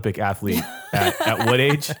with an Olympic athlete at what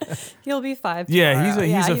age? He'll be 5. Yeah,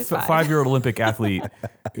 tomorrow. he's a 5-year-old Olympic athlete.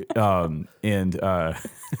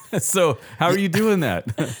 So how are you doing that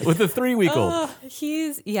with a 3-week-old?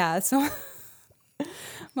 So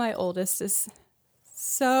my oldest is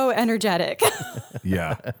so energetic.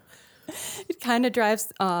 Yeah. It kind of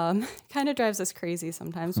drives us crazy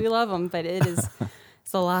sometimes. We love him, but it's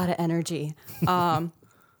a lot of energy.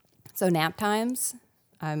 So nap times,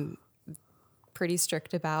 I'm pretty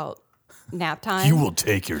strict about nap time. You will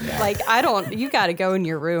take your nap. Like you got to go in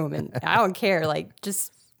your room, and I don't care. Like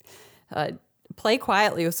just play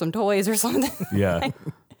quietly with some toys or something. Yeah.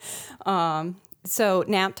 So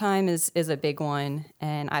nap time is a big one,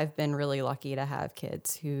 and I've been really lucky to have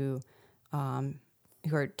kids who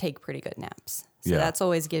take pretty good naps. So Yeah. that's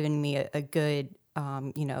always given me a good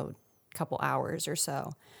couple hours or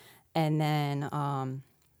so. And then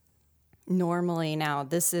normally now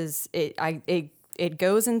this is it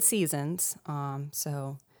goes in seasons.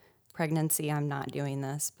 So pregnancy, I'm not doing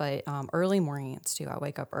this, but early mornings too. I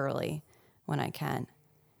wake up early when I can,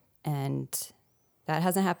 and that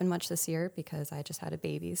hasn't happened much this year because I just had a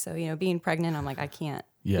baby. So, being pregnant, I'm like, I can't,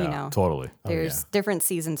 Yeah, totally. There's different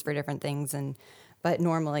seasons for different things. But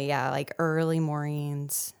normally, yeah, like early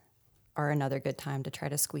mornings are another good time to try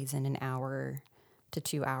to squeeze in an hour to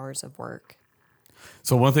 2 hours of work.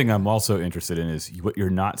 So one thing I'm also interested in is what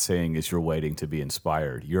you're not saying is you're waiting to be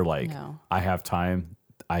inspired. You're like, No. I have time.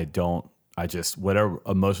 I just, whatever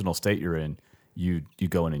emotional state you're in, you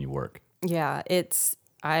go in and you work. Yeah,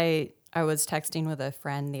 I was texting with a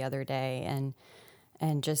friend the other day,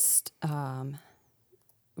 and just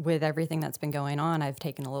with everything that's been going on, I've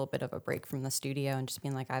taken a little bit of a break from the studio and just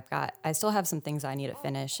being like, I still have some things I need to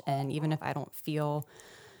finish, and even if I don't feel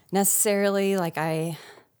necessarily like I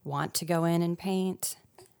want to go in and paint,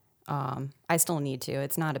 I still need to.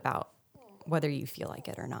 It's not about whether you feel like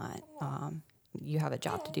it or not. You have a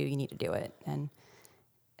job to do, you need to do it, and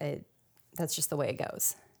that's just the way it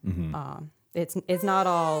goes. Mm-hmm. It's not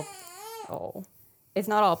all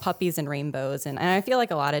puppies and rainbows, and I feel like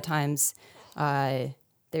a lot of times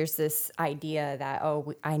there's this idea that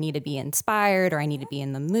I need to be inspired or I need to be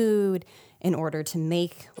in the mood in order to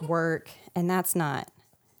make work, and that's not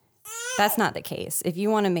the case. If you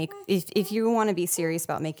want to if you want to be serious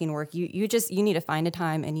about making work, you need to find a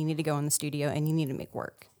time and you need to go in the studio and you need to make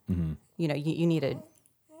work. Mm-hmm. You need to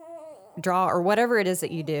draw or whatever it is that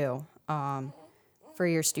you do. For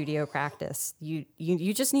your studio practice, you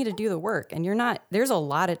just need to do the work, and there's a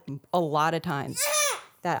lot of times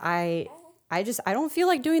that I don't feel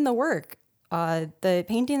like doing the work. The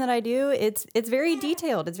painting that I do, it's very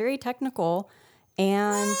detailed, it's very technical,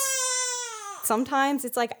 and sometimes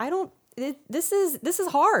it's like this is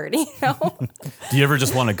hard, Do you ever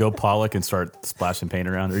just want to go Pollock and start splashing paint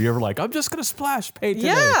around? Or you ever like, I'm just going to splash paint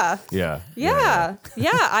today? Yeah.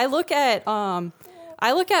 I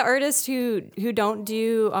look at artists who don't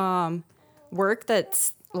do work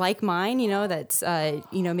that's like mine, that's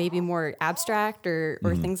maybe more abstract or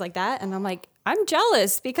things like that, and I'm like, I'm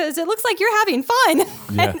jealous because it looks like you're having fun.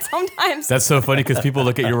 Yeah. And sometimes That's so funny because people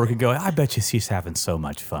look at your work and go, I bet you she's having so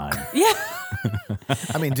much fun. yeah.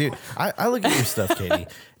 I mean, dude, I look at your stuff, Katie,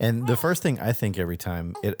 and the first thing I think every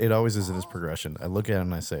time, it always is in this progression. I look at it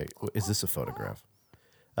and I say, is this a photograph?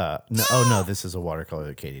 No, this is a watercolor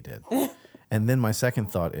that Katie did. And then my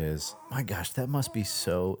second thought is, my gosh, that must be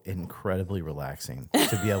so incredibly relaxing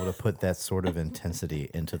to be able to put that sort of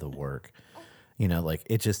intensity into the work. Like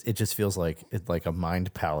it just feels like it's like a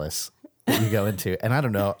mind palace that you go into. And I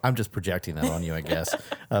don't know, I'm just projecting that on you, I guess,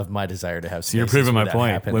 of my desire to have. So you're proving my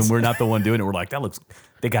point. When we're not the one doing it, we're like,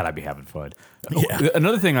 they gotta be having fun. Yeah.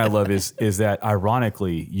 Another thing I love is that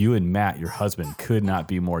ironically, you and Matt, your husband, could not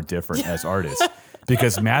be more different as artists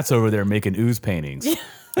because Matt's over there making ooze paintings.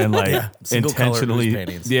 And intentionally,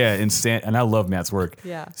 and I love Matt's work.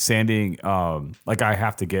 Yeah, sanding. Like I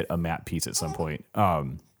have to get a Matt piece at some point.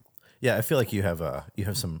 Yeah, I feel like you have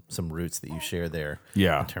some roots that you share there.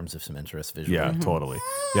 Yeah. In terms of some interest visually. Yeah, totally.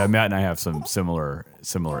 Yeah, Matt and I have some similar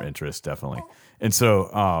interests, definitely. And so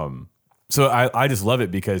I just love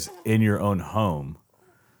it because in your own home,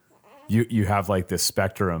 you have like this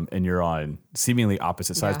spectrum and you're on seemingly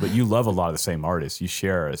opposite sides, but you love a lot of the same artists. You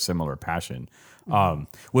share a similar passion.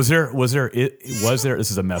 Was there,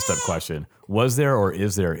 this is a messed up question. Was there or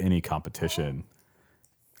is there any competition?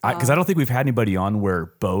 Because I don't think we've had anybody on where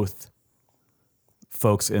both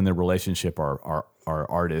folks in the relationship are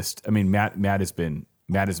artists. I mean, Matt has been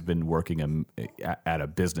Matt has been working at a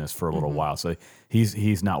business for a little while, so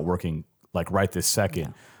he's not working like right this second.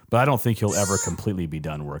 Yeah. But I don't think he'll ever completely be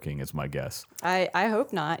done working, is my guess. I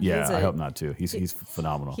hope not. Yeah, I hope not too. He's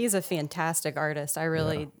phenomenal. He's a fantastic artist. I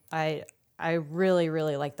really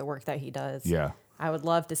like the work that he does. Yeah. I would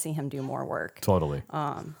love to see him do more work. Totally.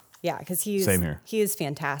 Yeah, because Same here. He is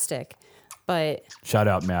fantastic. But shout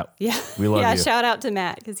out, Matt. Yeah. We love you. Yeah, shout out to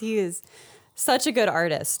Matt because he is such a good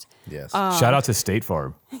artist. Yes. Shout out to State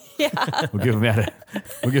Farm. Yeah. We'll give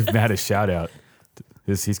Matt a shout out.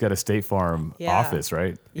 He's got a State Farm office,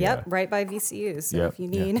 right? Yep, Yeah. right by VCU. So if you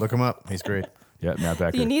need look him up. He's great. Yeah, Matt Becker.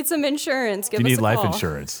 if you need some insurance, give if us you a need life call.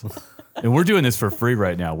 insurance. And we're doing this for free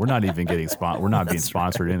right now. We're not even getting we're not being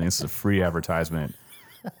sponsored in. This is a free advertisement.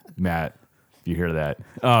 Matt, if you hear that.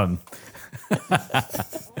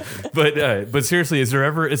 But seriously, is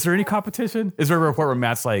there any competition? Is there a report where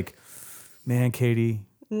Matt's like, man, Katie,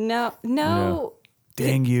 No.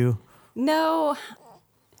 dang you. No.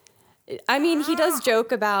 I mean, he would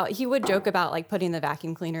joke about like putting the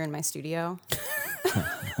vacuum cleaner in my studio.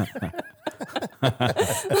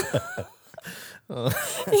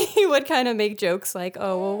 He would kind of make jokes like,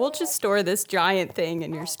 "Oh, well, we'll just store this giant thing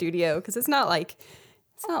in your studio because it's not like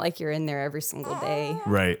you're in there every single day,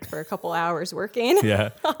 Right. for a couple hours working." Yeah.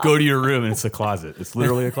 Go to your room and it's a closet. It's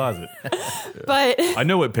literally a closet. But I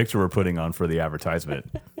know what picture we're putting on for the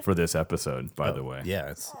advertisement for this episode, by the way.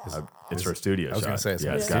 Yeah, It's her studio shot. I was going to say it's yeah,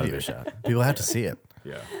 a gotta studio be. shot. People have to see it.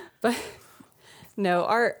 Yeah. But no,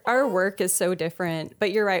 our work is so different.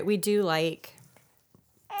 But you're right. We do like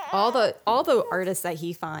all the artists that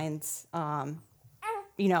he finds.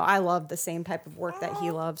 I love the same type of work that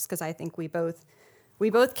he loves because I think we both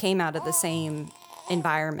came out of the same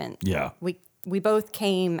environment. Yeah. We both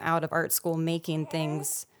came out of art school making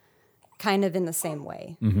things kind of in the same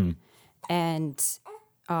way. Mm-hmm.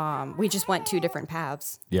 And we just went two different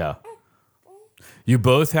paths. Yeah. You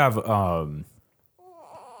both have an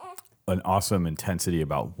awesome intensity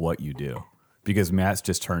about what you do because Matt's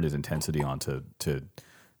just turned his intensity on to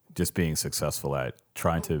just being successful at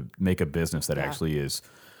trying to make a business that actually is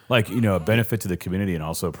like, a benefit to the community and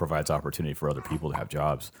also provides opportunity for other people to have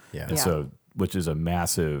jobs. Yeah. And so, which is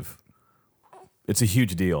it's a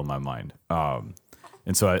huge deal in my mind.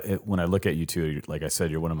 And so when I look at you two, like I said,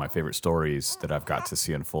 you're one of my favorite stories that I've got to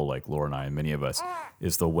see unfold, like Laura and I and many of us,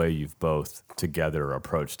 is the way you've both together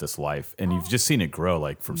approached this life. And you've just seen it grow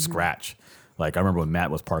like from scratch. Like I remember when Matt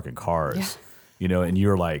was parking cars, and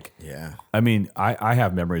you're like, Yeah. I mean, I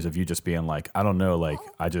have memories of you just being like, I don't know, like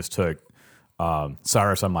I just took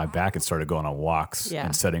Cyrus on my back and started going on walks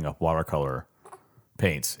and setting up watercolor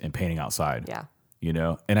paints and painting outside.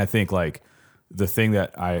 Yeah. And I think like the thing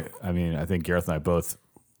that I think Gareth and I both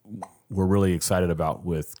were really excited about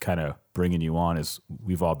with kind of bringing you on is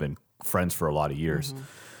we've all been friends for a lot of years.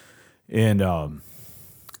 Mm-hmm. And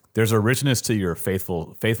there's a richness to your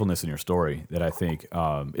faithfulness in your story that I think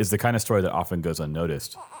is the kind of story that often goes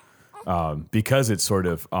unnoticed because it's sort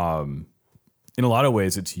of, in a lot of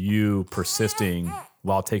ways, it's you persisting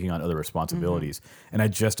while taking on other responsibilities. Mm-hmm. And I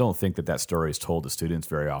just don't think that story is told to students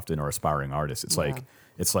very often or aspiring artists. It's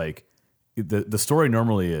like the story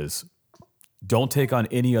normally is don't take on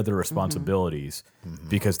any other responsibilities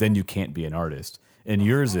because then you can't be an artist. And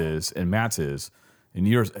yours is, and Matt's is, and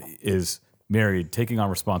yours is married, taking on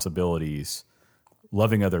responsibilities,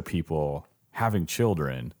 loving other people, having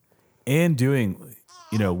children, and doing,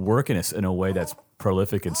 work in a way that's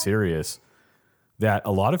prolific and serious that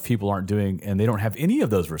a lot of people aren't doing, and they don't have any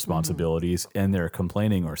of those responsibilities, and they're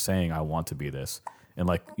complaining or saying, I want to be this. And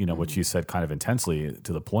like, what you said kind of intensely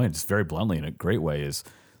to the point, just very bluntly in a great way, is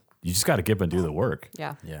you just got to get up and do the work.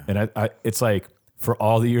 Yeah. Yeah. And it's like for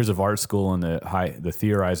all the years of art school and the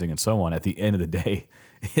theorizing and so on, at the end of the day,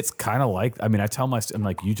 it's kind of like, I tell I'm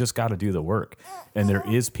like, you just got to do the work. And there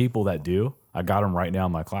is people that do. I got them right now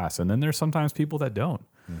in my class. And then there's sometimes people that don't.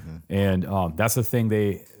 Mm-hmm. And that's the thing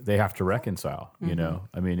they have to reconcile,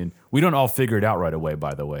 and we don't all figure it out right away,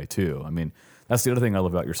 by the way, too. That's the other thing I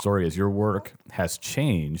love about your story is your work has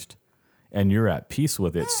changed and you're at peace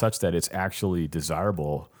with it such that it's actually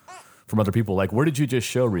desirable from other people. Like, where did you just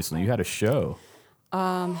show recently? You had a show.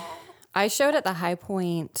 I showed at the High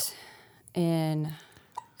Point in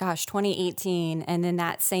 2018, and then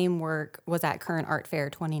that same work was at Current Art Fair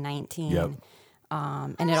 2019. Yep.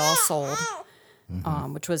 And it all sold,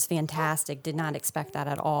 which was fantastic. Did not expect that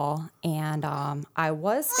at all. And I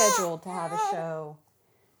was scheduled to have a show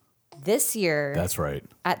this year. That's right.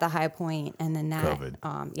 At the High Point, and then that, COVID.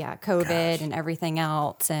 COVID and everything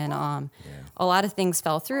else, and a lot of things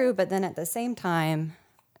fell through. But then at the same time,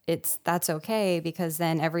 that's okay because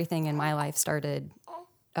then everything in my life started.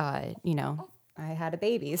 I had a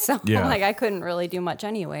baby, so Yeah. like I couldn't really do much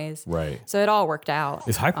anyways. Right. So it all worked out.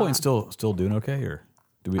 Is High Point still doing okay, or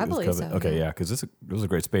do we? I it was believe COVID? so, Okay, yeah. yeah, because it was a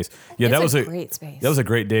great space. Yeah, It's that was a great space. That was a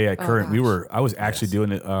great day at Current. gosh. I was actually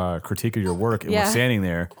doing a critique of your work, and Yeah. we're standing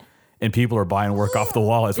there. And people are buying work off the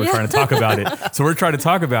wall as we're trying to talk about it. So we're trying to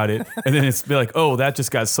talk about it, and then it's be like, "Oh, that just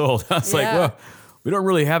got sold." I was like, Yeah. "Well, we don't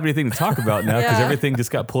really have anything to talk about now because Yeah. everything just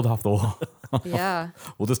got pulled off the wall." Yeah.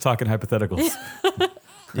 We'll just talk in hypotheticals.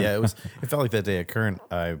 Yeah, it felt like that day at Current.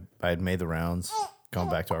 I had made the rounds, gone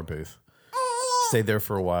back to our booth, stayed there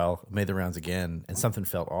for a while, made the rounds again, and something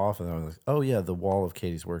felt off, and I was like, "Oh yeah, the wall of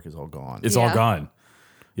Katie's work is all gone." It's all Yeah. gone.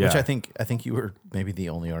 Yeah, Which I think you were maybe the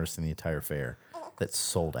only artist in the entire fair that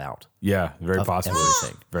sold out. yeah, very of possibly,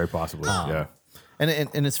 everything. very possibly. Yeah,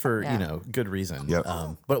 And it's for Yeah. good reason. Yep.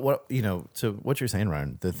 But what to what you're saying,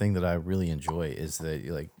 Ryan, the thing that I really enjoy is that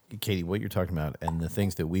like Katie, what you're talking about, and the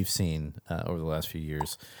things that we've seen over the last few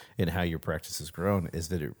years in how your practice has grown, is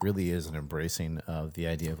that it really is an embracing of the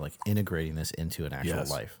idea of like integrating this into an actual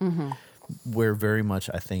Yes. life. Where very much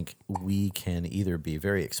I think we can either be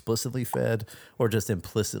very explicitly fed or just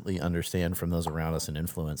implicitly understand from those around us and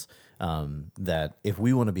influence that if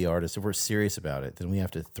we want to be artists, if we're serious about it, then we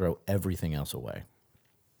have to throw everything else away.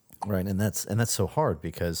 Right. And that's so hard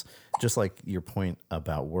because just like your point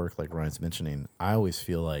about work, like Ryan's mentioning, I always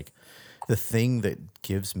feel like the thing that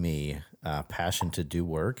gives me passion to do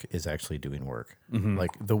work is actually doing work.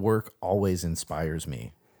 Like the work always inspires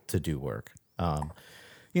me to do work.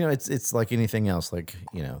 It's like anything else, like,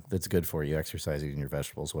 that's good for you, exercising your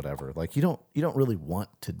vegetables, whatever. Like you don't really want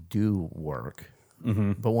to do work,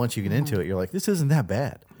 but once you get into it, you're like, this isn't that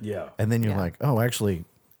bad. Yeah. And then you're Yeah. like, oh, actually,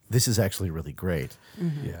 this is actually really great.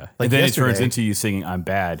 yeah. Like and then it turns yesterday- into you singing "I'm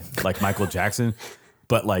Bad" like Michael Jackson,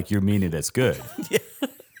 but like you're meaning it's good.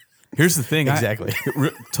 Here's the thing, Exactly.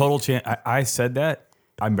 I said that.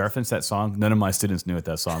 I referenced that song. None of my students knew what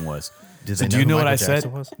that song was. Did So they do know you who know what Michael I said?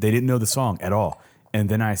 Jackson was? They didn't know the song at all. And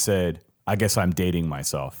then I said, I guess I'm dating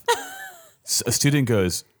myself. A student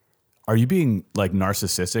goes, are you being like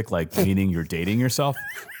narcissistic, like meaning you're dating yourself?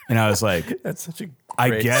 And I was like, That's such a I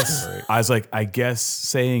great guess, story. I was like, I guess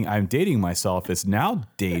saying I'm dating myself is now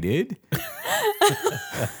dated.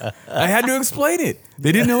 I had to explain it.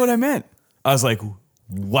 They didn't know what I meant. I was like,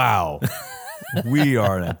 wow, we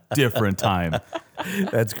are in a different time.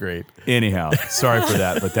 That's great. Anyhow, sorry for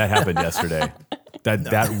that, but that happened yesterday.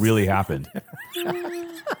 That really happened.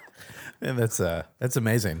 And that's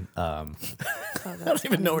amazing. I don't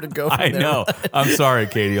even know where to go from I there. know. I'm sorry,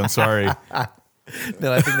 Katie. I'm sorry.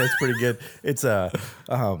 No, I think that's pretty good. It's I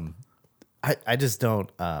just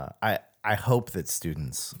don't I hope that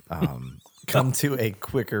students come to a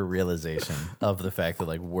quicker realization of the fact that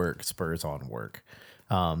like work spurs on work.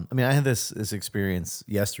 I mean, I had this experience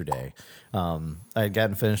yesterday. I had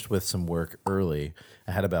gotten finished with some work early.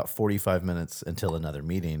 I had about 45 minutes until another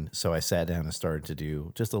meeting, so I sat down and started to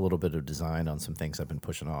do just a little bit of design on some things I've been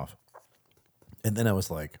pushing off. And then I was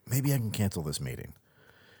like, maybe I can cancel this meeting.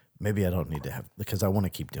 Maybe I don't need to have, because I want to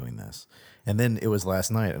keep doing this. And then it was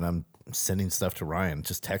last night, and I'm sending stuff to Ryan,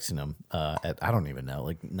 just texting him at, I don't even know,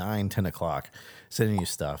 like 9, 10 o'clock, sending you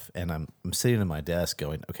stuff. And I'm sitting at my desk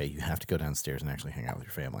going, okay, you have to go downstairs and actually hang out with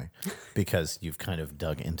your family because you've kind of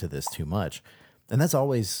dug into this too much. And that's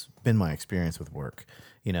always been my experience with work,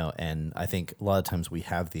 and I think a lot of times we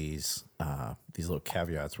have these little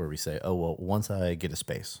caveats where we say, oh, well, once I get a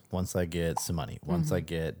space, once I get some money, once I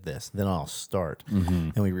get this, then I'll start.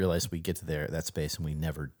 And we realize we get to that space and we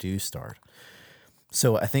never do start.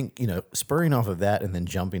 So I think, spurring off of that and then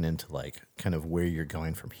jumping into like kind of where you're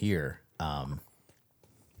going from here,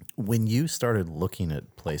 when you started looking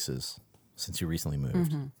at places since you recently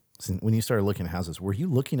moved, when you started looking at houses, were you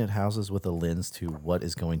looking at houses with a lens to what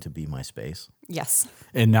is going to be my space? Yes.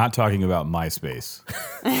 And not talking about MySpace.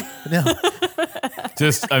 No.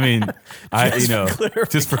 Just, I mean,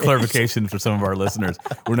 just for clarification for some of our listeners,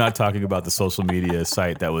 we're not talking about the social media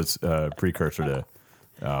site that was precursor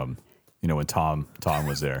to, when Tom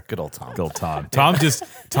was there. Good old Tom. Good old Tom.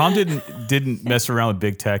 Tom didn't mess around with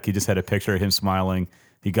big tech. He just had a picture of him smiling.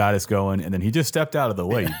 He got us going, and then he just stepped out of the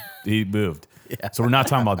way. He moved. Yeah. So we're not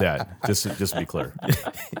talking about that. Just to be clear.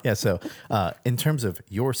 Yeah. So in terms of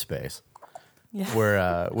your space, Yeah.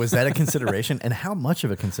 where was that a consideration, and how much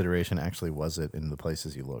of a consideration actually was it in the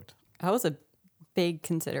places you looked? That was a big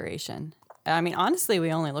consideration. I mean, honestly,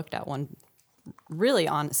 we only looked at one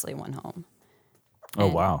home. Oh,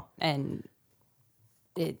 wow. And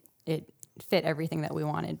it fit everything that we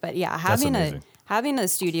wanted. But yeah, amazing. having a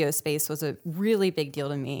studio space was a really big deal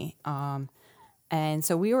to me. And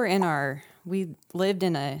so we lived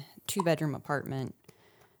in a 2-bedroom apartment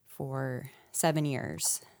for 7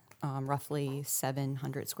 years. roughly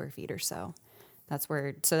 700 square feet or so. That's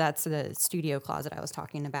the studio closet I was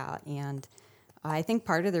talking about. And I think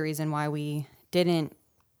part of the reason why we didn't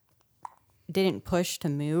push to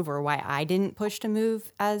move, or why I didn't push to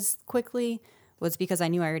move as quickly, was because I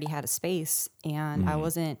knew I already had a space, and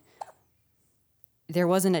there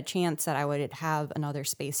wasn't a chance that I would have another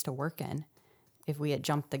space to work in if we had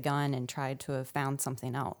jumped the gun and tried to have found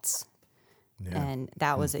something else. Yeah. And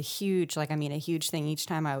that was a huge thing. Each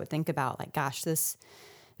time I would think about, like, gosh, this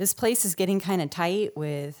place is getting kind of tight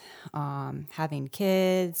with having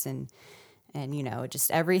kids and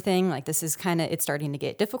just everything. Like, this is it's starting to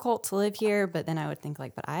get difficult to live here. But then I would think,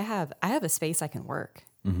 like, but I have a space I can work,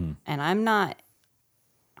 and I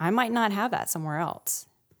might not have that somewhere else.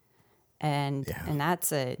 And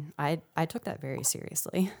that's I took that very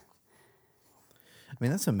seriously. I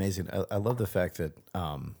mean, that's amazing. I love the fact that,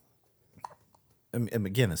 and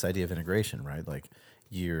again, this idea of integration, right? Like,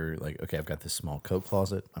 you're like, okay, I've got this small coat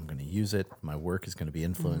closet. I'm going to use it. My work is going to be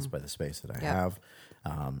influenced by the space that I have.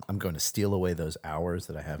 I'm going to steal away those hours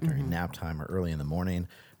that I have during nap time or early in the morning,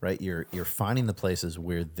 right? You're finding the places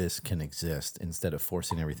where this can exist instead of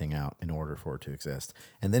forcing everything out in order for it to exist.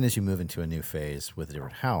 And then as you move into a new phase with a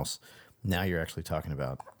different house, now you're actually talking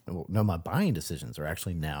about, my buying decisions are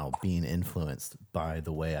actually now being influenced by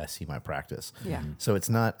the way I see my practice. Yeah. So it's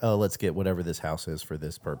not, oh, let's get whatever this house is for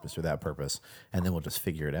this purpose or that purpose, and then we'll just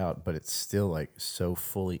figure it out. But it's still like so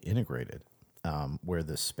fully integrated, where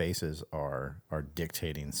the spaces are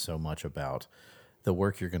dictating so much about the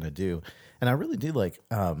work you're going to do. And I really do like,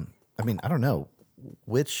 I don't know,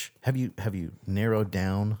 have you narrowed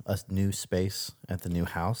down a new space at the new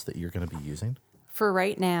house that you're going to be using? For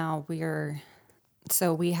right now, we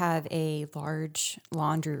have a large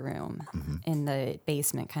laundry room in the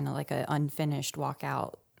basement, kind of like an unfinished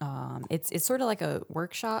walkout. It's sort of like a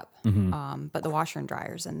workshop, but the washer and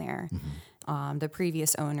dryer's in there. The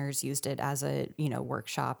previous owners used it as a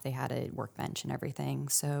workshop. They had a workbench and everything.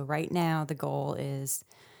 So right now the goal is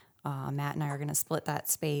Matt and I are going to split that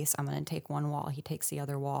space. I'm going to take one wall. He takes the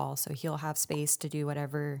other wall. So he'll have space to do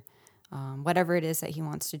whatever it is that he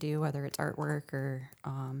wants to do, whether it's artwork or,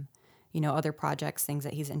 other projects, things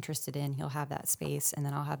that he's interested in. He'll have that space, and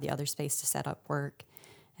then I'll have the other space to set up work.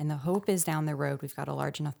 And the hope is down the road, we've got a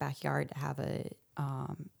large enough backyard to have a,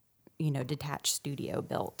 detached studio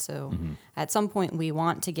built. So at some point we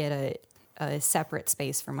want to get a separate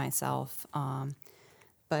space for myself.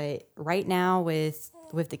 But right now with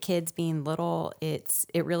the kids being little, it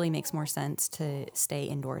really makes more sense to stay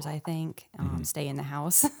indoors, I think, stay in the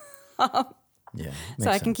house. So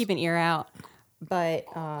I can keep an ear out. But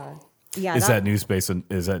is that new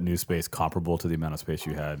space comparable to the amount of space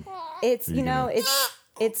you had? It's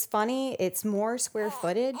it's funny. It's more square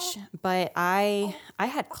footage, but I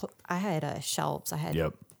had shelves. I had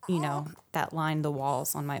that lined the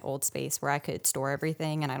walls on my old space where I could store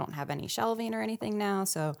everything, and I don't have any shelving or anything now.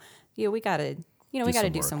 So we got to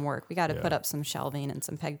do some work. We got to put up some shelving and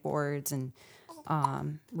some pegboards and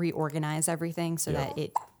reorganize everything so that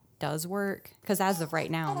it does work. Because as of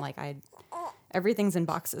right now, I'm like, everything's in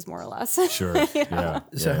boxes more or less. Sure.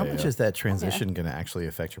 So how much is that transition going to actually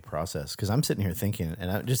affect your process? Because I'm sitting here thinking, and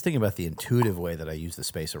I'm just thinking about the intuitive way that I use the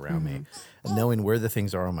space around me, and knowing where the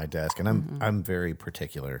things are on my desk. And I'm very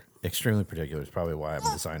particular, extremely particular. It's probably why I'm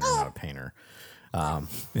a designer, not a painter.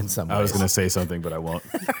 In some ways. I was going to say something, but I won't.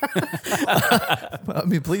 I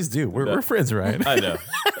mean, please do. We're friends, right? I know.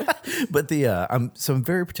 But I'm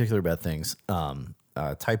very particular about things.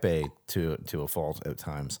 Type A to a fault at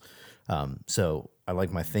times. So I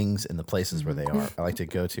like my things in the places where they are. I like to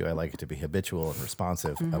go to. I like it to be habitual and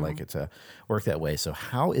responsive. I like it to work that way. So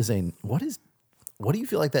what do you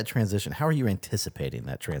feel like that transition? How are you anticipating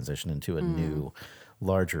that transition into a new,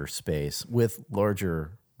 larger space with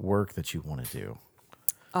larger work that you want to do?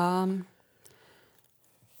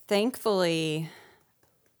 Thankfully,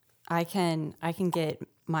 I can get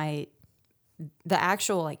the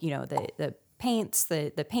actual the paints,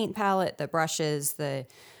 the paint palette, the brushes, the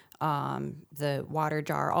water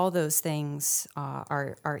jar, all those things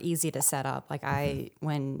are easy to set up. Like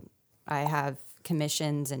when I have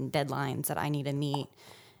commissions and deadlines that I need to meet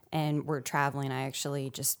and we're traveling, I actually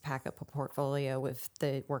just pack up a portfolio with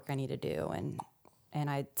the work I need to do and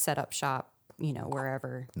I set up shop,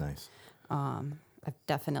 wherever. Nice. I've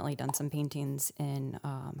definitely done some paintings in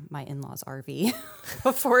my in-laws' RV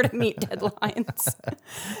before to meet deadlines.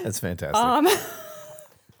 That's fantastic.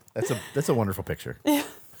 That's a wonderful picture.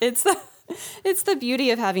 It's It's the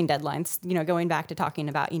beauty of having deadlines. Going back to talking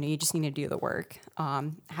about, you just need to do the work.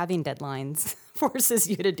 Having deadlines forces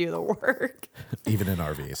you to do the work. Even in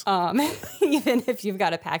RVs. Even if you've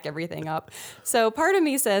got to pack everything up. So part of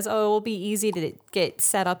me says, oh, it will be easy to get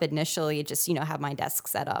set up initially, just, have my desk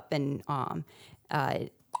set up and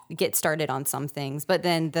get started on some things. But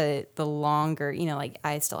then the longer, like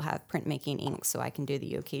I still have printmaking ink, so I can do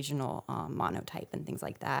the occasional monotype and things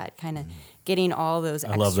like that. Kind of getting all those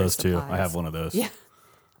I love those too. supplies. I have one of those. Yeah.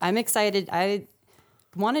 I'm excited. I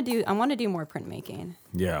want to do more printmaking.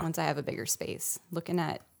 Yeah. Once I have a bigger space, looking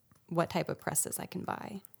at what type of presses I can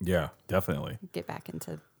buy. Yeah, definitely. Get back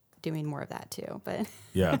into doing more of that too. But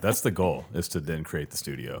Yeah, that's the goal, is to then create the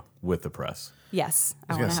studio with the press. yes,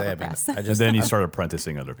 I I want was to gonna have say, a press. I And just then you start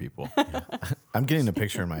apprenticing other people. I'm getting a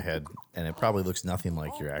picture in my head, and it probably looks nothing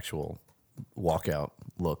like your actual walkout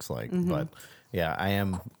looks like. But yeah,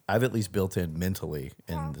 I've at least built in mentally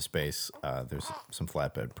in the space. There's some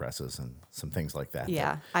flatbed presses and some things like that.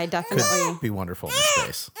 Yeah, that I definitely could be wonderful in the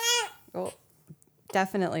space. well,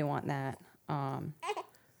 definitely want that.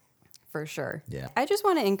 For sure. Yeah. I just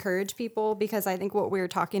want to encourage people, because I think what we were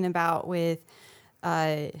talking about with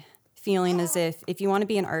feeling as if you want to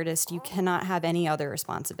be an artist, you cannot have any other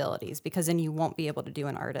responsibilities, because then you won't be able to do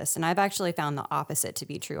an artist. And I've actually found the opposite to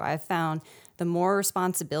be true. I've found the more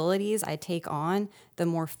responsibilities I take on, the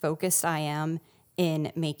more focused I am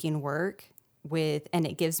in making work and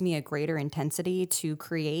it gives me a greater intensity to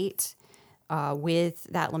create with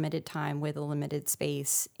that limited time, with a limited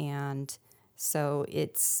space. And so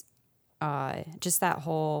it's just that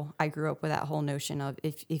whole, I grew up with that whole notion of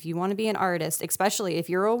if you want to be an artist, especially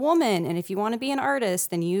if you're a woman, and if you want to be an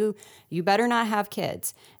artist, then you better not have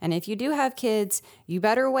kids. And if you do have kids, you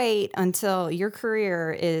better wait until your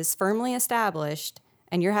career is firmly established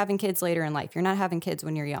and you're having kids later in life. You're not having kids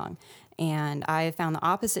when you're young. And I have found the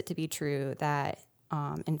opposite to be true, that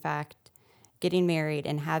in fact, getting married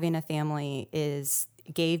and having a family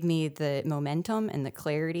gave me the momentum and the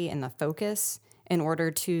clarity and the focus in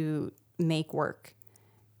order to make work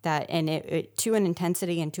it to an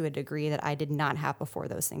intensity and to a degree that I did not have before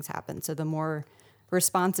those things happened. So the more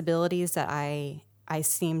responsibilities that I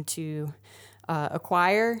seem to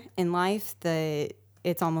acquire in life,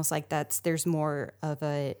 it's almost like there's more of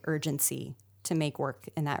a urgency to make work,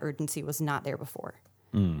 and that urgency was not there before.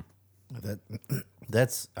 That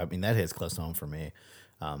hits close to home for me.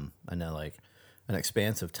 I know, like, an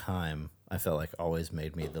expanse of time, I felt like always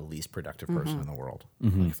made me the least productive person in the world.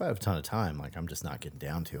 Like, if I have a ton of time, like, I'm just not getting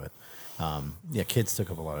down to it. Kids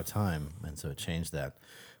took up a lot of time, and so it changed that.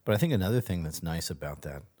 But I think another thing that's nice about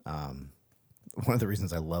that, one of the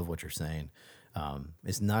reasons I love what you're saying,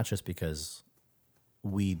 is not just because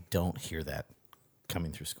we don't hear that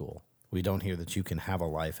coming through school. We don't hear that you can have a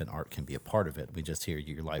life and art can be a part of it. We just hear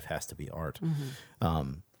your life has to be art.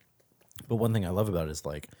 But one thing I love about it is,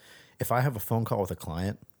 like, if I have a phone call with a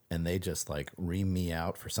client and they just, like, ream me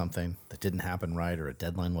out for something that didn't happen right, or a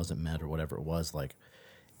deadline wasn't met, or whatever it was, like,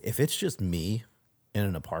 if it's just me in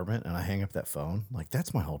an apartment and I hang up that phone, like,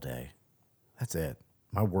 that's my whole day. That's it.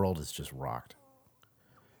 My world is just rocked.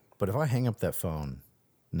 But if I hang up that phone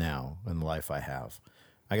now in the life I have,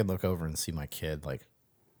 I could look over and see my kid, like,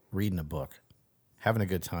 reading a book, having a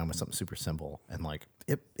good time with something super simple, and, like,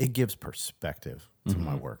 it gives perspective to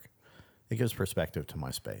my work. It gives perspective to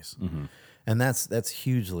my space. And that's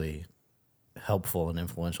hugely helpful and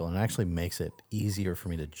influential, and actually makes it easier for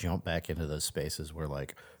me to jump back into those spaces where,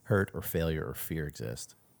 like, hurt or failure or fear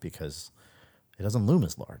exist, because it doesn't loom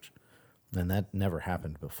as large. And that never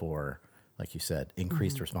happened before, like you said,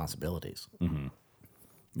 increased responsibilities.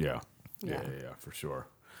 Yeah, for sure.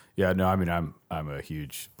 Yeah, no, I mean, I'm a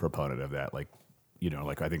huge proponent of that. Like,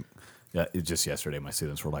 like, I think just yesterday my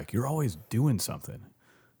students were like, "You're always doing something,"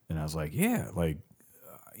 and I was like, "Yeah, like,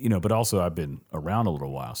 but also I've been around a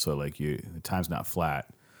little while, so, like, the time's not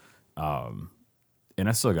flat, and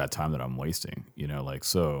I still got time that I'm wasting, like,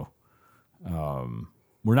 so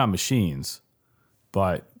we're not machines."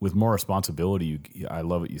 But with more responsibility, I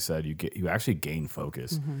love what you said. You actually gain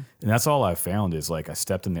focus, and that's all I found is, like, I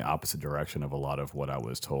stepped in the opposite direction of a lot of what I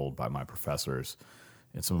was told by my professors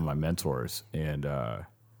and some of my mentors. And I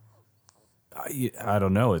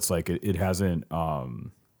don't know. It's like it hasn't.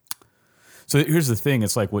 So here's the thing.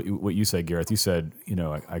 It's like what you said, Gareth. You said,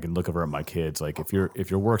 I can look over at my kids. Like, if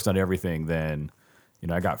your work's not everything, then.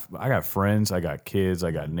 I got friends, I got kids, I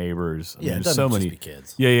got neighbors. Yeah, I mean, it doesn't so just many be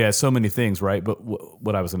kids. Yeah, so many things, right? But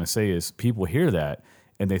what I was going to say is, people hear that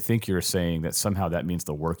and they think you're saying that somehow that means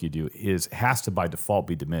the work you do has to by default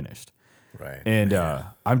be diminished. Right. And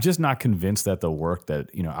I'm just not convinced that the work that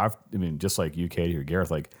just like you, Katie, or Gareth,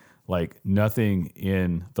 like like nothing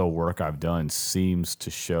in the work I've done seems to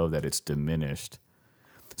show that it's diminished.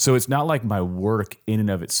 So it's not like my work in and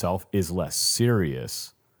of itself is less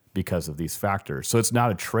serious because of these factors. So it's not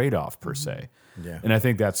a trade-off per se. Yeah. And I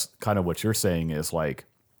think that's kind of what you're saying is like,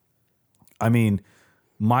 I mean,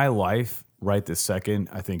 my life right this second,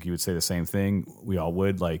 I think you would say the same thing. We all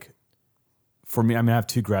would. Like, for me, I mean, I have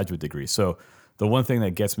 2 graduate degrees. So the one thing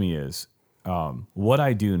that gets me is what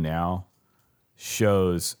I do now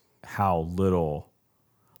shows how little,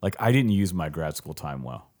 like, I didn't use my grad school time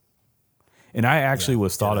well. And I actually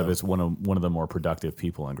was thought of as one of the more productive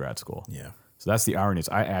people in grad school. Yeah. So that's the irony is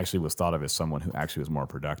I actually was thought of as someone who actually was more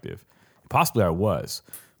productive. Possibly I was,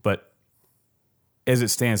 but as it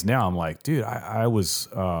stands now, I'm like, dude, I was,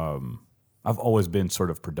 I've always been sort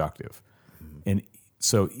of productive. And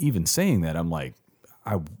so even saying that, I'm like,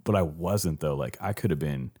 but I wasn't though. Like I could have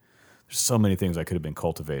been, there's so many things I could have been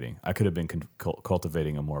cultivating. I could have been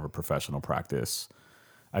cultivating a more of a professional practice.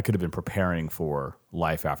 I could have been preparing for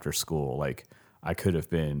life after school. Like I could have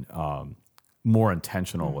been more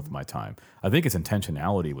intentional with my time. I think its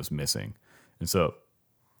intentionality was missing. And so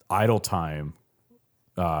idle time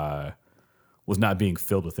was not being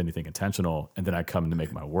filled with anything intentional. And then I come to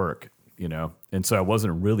make my work, you know? And so I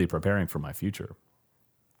wasn't really preparing for my future,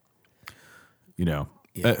 you know?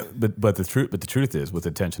 Yeah. But the truth is with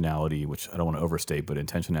intentionality, which I don't want to overstate, but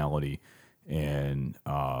intentionality and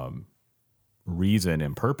reason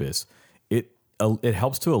and purpose, it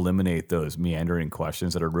helps to eliminate those meandering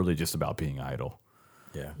questions that are really just about being idle.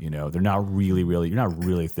 Yeah. You know, they're not really, you're not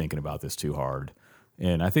really thinking about this too hard.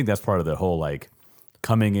 And I think that's part of the whole, like,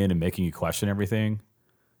 coming in and making you question everything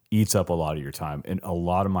eats up a lot of your time. And a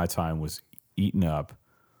lot of my time was eaten up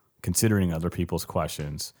considering other people's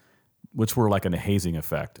questions, which were like a hazing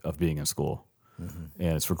effect of being in school. Mm-hmm.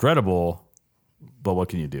 And it's regrettable, but what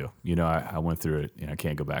can you do? You know, I went through it and I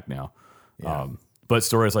can't go back now. Yeah. But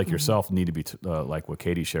stories like yourself need to be, like what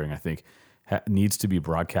Katie's sharing, I think, needs to be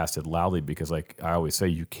broadcasted loudly because, like I always say,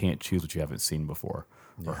 you can't choose what you haven't seen before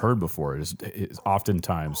or heard before. It's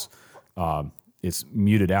oftentimes it's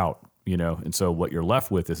muted out, you know, and so what you're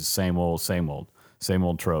left with is the same old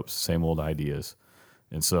tropes, same old ideas.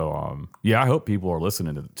 And so, I hope people are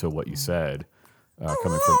listening to what you said,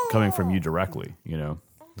 coming from you directly, you know?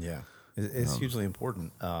 Yeah, it's hugely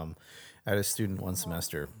important. I had a student one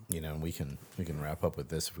semester, you know, and we can wrap up with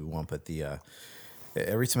this if we want, but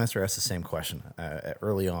every semester I ask the same question.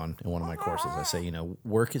 Early on in one of my courses, I say, you know,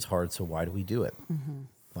 work is hard, so why do we do it? Mm-hmm.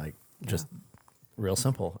 Like, just real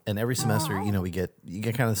simple. And every semester, you know, you get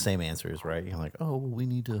kind of the same answers, right? You're like, oh, well, we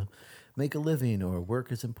need to make a living, or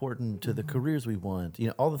work is important to the careers we want. You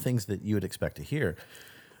know, all the things that you would expect to hear.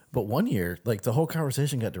 But one year, like, the whole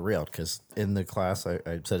conversation got derailed because in the class,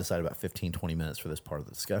 I set aside about 15, 20 minutes for this part of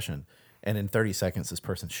the discussion. And in 30 seconds, this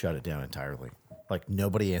person shut it down entirely. Like,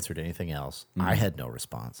 nobody answered anything else. Mm-hmm. I had no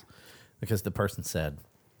response because the person said,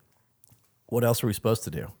 what else are we supposed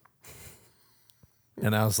to do?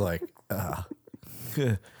 And I was like,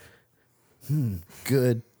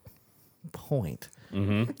 good point.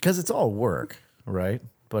 Because it's all work, right?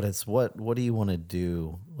 But it's what do you want to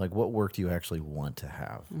do? Like, what work do you actually want to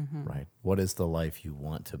have, right? What is the life you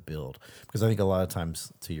want to build? Because I think a lot of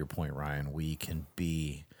times, to your point, Ryan, we can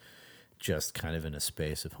be just kind of in a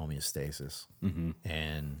space of homeostasis.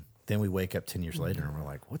 And then we wake up 10 years later and we're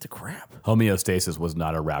like, what the crap? Homeostasis was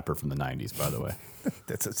not a rapper from the 90s, by the way.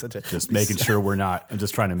 That's such a... Just making sure we're not... I'm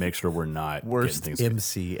just trying to make sure we're not... Worst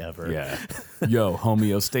MC ever. Yeah. Yo,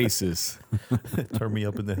 homeostasis. Turn me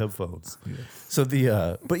up in the headphones. Yeah. So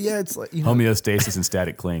but yeah, it's like... You know, homeostasis and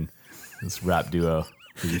Static Cling. This rap duo.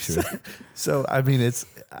 Pretty sure. So, I mean, it's...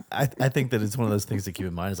 I think that it's one of those things to keep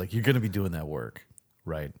in mind. Is like, you're going to be doing that work,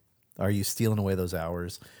 right? Are you stealing away those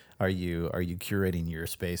hours? Are you curating your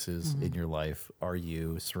spaces in your life? Are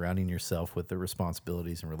you surrounding yourself with the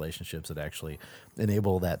responsibilities and relationships that actually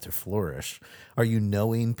enable that to flourish? Are you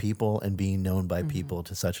knowing people and being known by people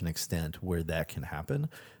to such an extent where that can happen?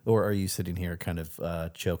 Or are you sitting here kind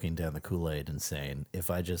of choking down the Kool-Aid and saying,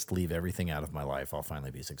 if I just leave everything out of my life, I'll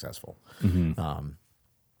finally be successful?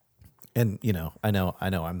 And, you know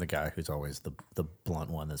I'm the guy who's always the blunt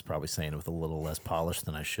one that's probably saying it with a little less polish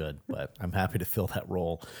than I should, but I'm happy to fill that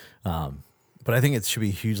role. But I think it should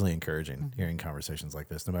be hugely encouraging hearing conversations like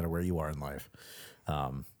this, no matter where you are in life,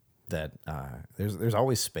 that there's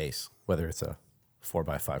always space, whether it's a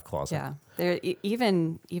 4x5 closet. Yeah, there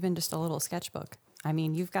even just a little sketchbook. I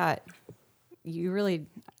mean, you really...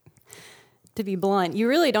 To be blunt, you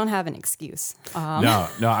really don't have an excuse. No.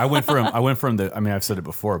 I went from I've said it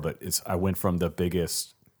before, but I went from the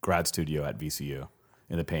biggest grad studio at VCU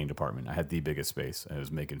in the painting department. I had the biggest space. I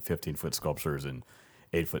was making 15-foot sculptures, and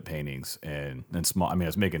 8-foot paintings and small. I mean, I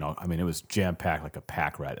was making it was jam packed like a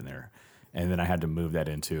pack rat in there. And then I had to move that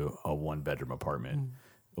into a 1-bedroom apartment.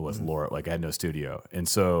 It was Laura, like I had no studio. And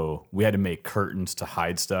so we had to make curtains to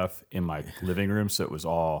hide stuff in my living room. So it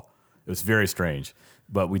was very strange,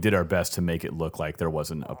 but we did our best to make it look like there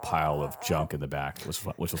wasn't a pile of junk in the back,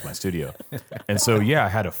 which was my studio. And so, yeah, I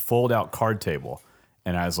had a fold out card table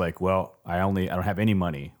and I was like, well, I don't have any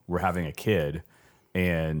money. We're having a kid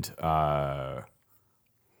and,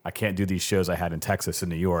 I can't do these shows I had in Texas and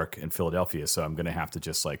New York and Philadelphia, so I'm going to have to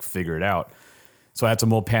just like figure it out. So I had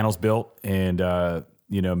some old panels built and,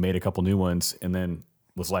 made a couple new ones and then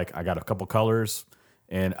was like, I got a couple colors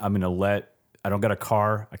and I don't got a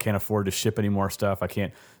car. I can't afford to ship any more stuff. I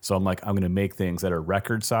can't. So I'm like, I'm going to make things that are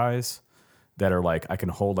record size that are like, I can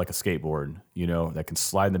hold like a skateboard, that can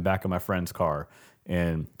slide in the back of my friend's car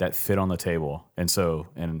and that fit on the table. And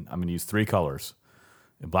I'm going to use 3 colors,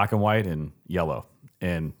 black and white and yellow.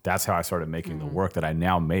 And that's how I started making the work that I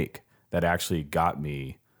now make that actually got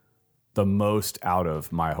me the most out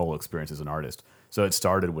of my whole experience as an artist. So it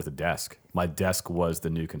started with a desk. My desk was the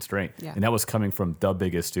new constraint. Yeah. And that was coming from the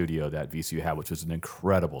biggest studio that VCU had, which was an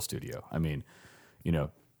incredible studio. I mean,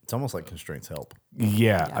 it's almost like constraints help.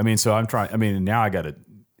 Yeah. I mean, so now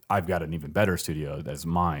I've got an even better studio that's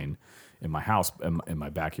mine in my house, in my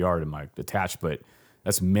backyard, in my attached, but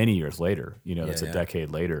that's many years later, that's a decade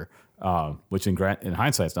later. Which in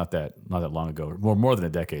hindsight, it's not that long ago, more than a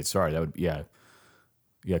decade. Sorry, that would a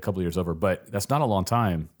couple of years over, but that's not a long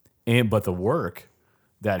time. But the work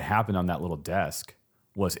that happened on that little desk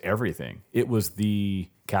was everything. It was the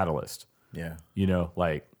catalyst. Yeah,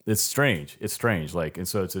 like it's strange. It's strange. Like, and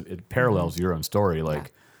so it parallels your own story.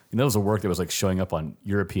 Like, there was a work that was like showing up on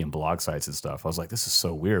European blog sites and stuff. I was like, this is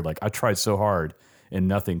so weird. Like, I tried so hard and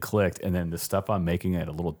nothing clicked, and then the stuff I'm making at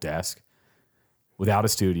a little desk. Without a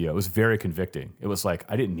studio, it was very convicting. It was like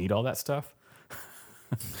I didn't need all that stuff.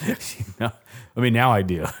 Now I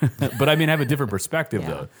do, but I have a different perspective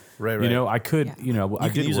though. Right. I could, I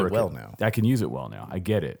can use work it well now. I can use it well now. I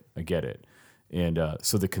get it, and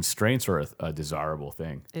so the constraints are a desirable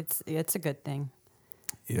thing. It's a good thing.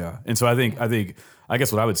 Yeah, and so I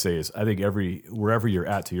guess what I would say is I think wherever you're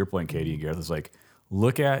at, to your point, Katie and Gareth, is like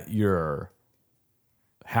look at your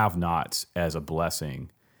have-nots as a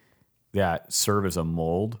blessing that serve as a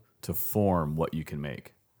mold to form what you can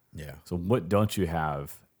make. Yeah. So what don't you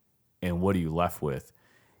have and what are you left with?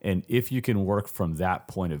 And if you can work from that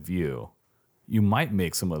point of view, you might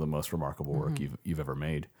make some of the most remarkable work you've ever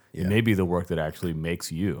made. Yeah. It may be the work that actually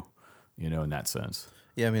makes you, in that sense.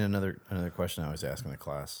 Yeah, another question I always ask in the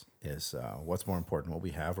class is what's more important, what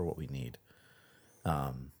we have or what we need?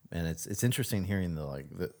 And it's interesting hearing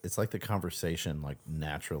it's like the conversation like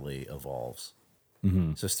naturally evolves.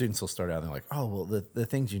 Mm-hmm. So students will start out and they're like, oh, well, the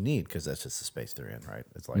things you need, because that's just the space they're in, right?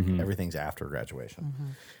 It's like everything's after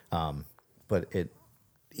graduation. Mm-hmm. But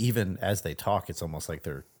even as they talk, it's almost like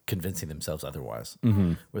they're convincing themselves otherwise.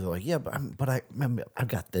 Mm-hmm. Where they're like, yeah, but I've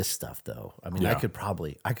got this stuff though. I could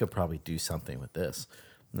probably do something with this.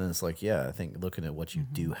 And then it's like, yeah, I think looking at what you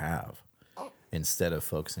do have instead of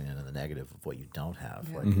focusing on the negative of what you don't have,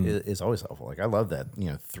 is always helpful. Like I love that,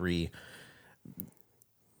 3.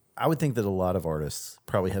 I would think that a lot of artists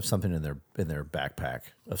probably have something in their backpack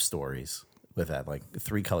of stories with that, like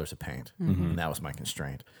 3 colors of paint, and that was my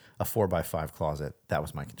constraint. A 4x5 closet, that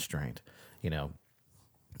was my constraint.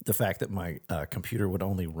 The fact that my computer would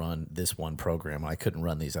only run this one program, I couldn't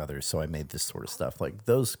run these others, so I made this sort of stuff. Like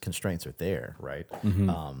those constraints are there, right?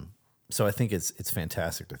 Mm-hmm. So I think it's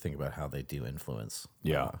fantastic to think about how they do influence,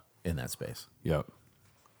 in that space. Yep.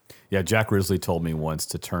 Yeah, Jack Risley told me once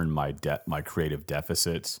to turn my creative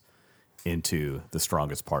deficits into the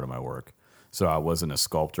strongest part of my work. So I wasn't a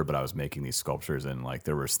sculptor, but I was making these sculptures, and like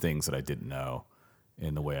there was things that I didn't know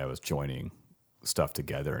in the way I was joining stuff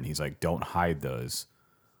together. And he's like, "Don't hide those,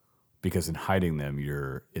 because in hiding them,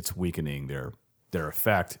 it's weakening their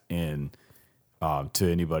effect. And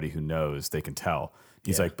to anybody who knows, they can tell."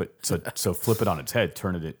 He's like, "But so flip it on its head.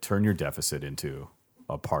 Turn your deficit into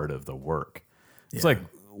a part of the work." It's like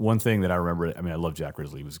one thing that I remember. I love Jack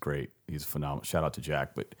Risley. He was great. He's phenomenal. Shout out to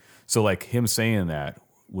Jack. But so like him saying that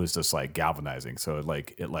was just like galvanizing. So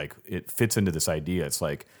it fits into this idea. It's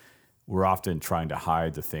like we're often trying to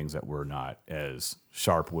hide the things that we're not as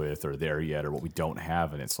sharp with or there yet, or what we don't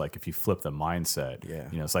have. And it's like if you flip the mindset,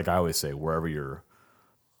 it's like I always say, wherever your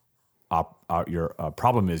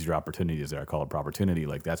problem is, your opportunity is there. I call it opportunity.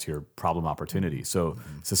 Like that's your problem opportunity. So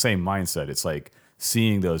it's the same mindset. It's like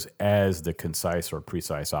seeing those as the concise or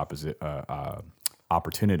precise opportunity,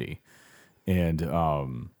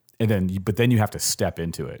 but then you have to step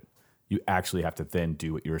into it. you actually have to then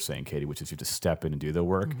do what you're saying, Katie, which is you have to step in and do the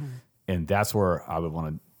work. And that's where I would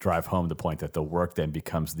want to drive home the point that the work then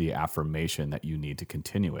becomes the affirmation that you need to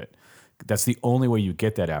continue it. That's the only way you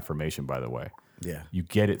get that affirmation, by the way. Yeah. You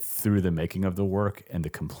get it through the making of the work, and the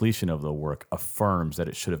completion of the work affirms that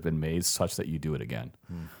it should have been made such that you do it again.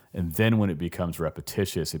 And then when it becomes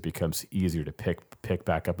repetitious, it becomes easier to pick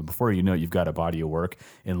back up. And before you know it, you've got a body of work,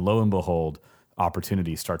 and lo and behold,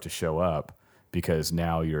 opportunities start to show up because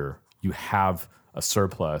now you have a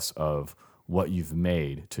surplus of what you've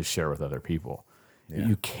made to share with other people. Yeah.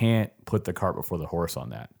 You can't put the cart before the horse on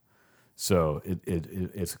that. So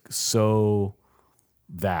it's so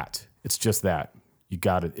that it's just that you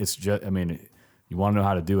got it. It's just, I mean, you want to know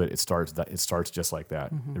how to do it. It starts just like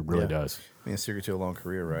that. It really does. I mean, a secret to a long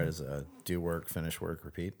career, right? Is do work, finish work,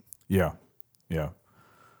 repeat. Yeah.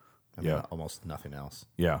 I mean, almost nothing else.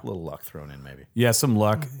 Yeah. A little luck thrown in, maybe. Yeah, some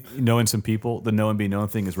luck. Knowing some people. The know and be known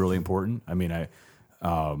thing is really important. I mean,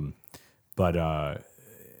 but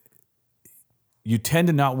you tend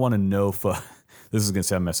to not want to know. This is going to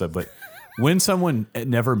sound messed up, but when someone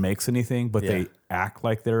never makes anything, but they act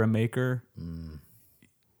like they're a maker,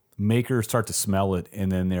 makers start to smell it,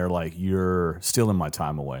 and then they're like, "You're stealing my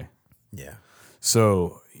time away." Yeah.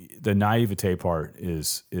 So the naivete part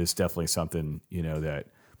is definitely something, that.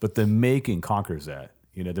 But the making conquers that.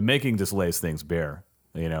 The making just lays things bare.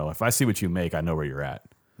 If I see what you make, I know where you're at.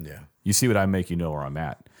 Yeah. You see what I make, you know where I'm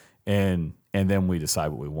at. And then we decide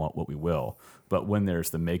what we want, what we will. But when there's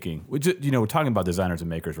the making, we're talking about designers and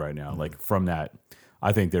makers right now. Like from that,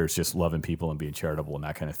 I think there's just loving people and being charitable and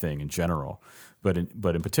that kind of thing in general. But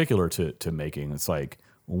in particular to making, it's like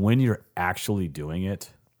when you're actually doing it,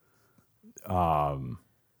 then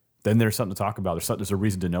there's something to talk about. There's a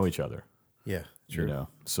reason to know each other. Yeah, true.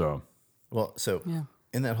 So. Well,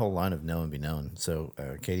 in that whole line of know and be known, so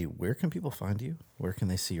Katie, where can people find you? Where can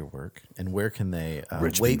they see your work? And where can they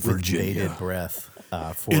wait with bated breath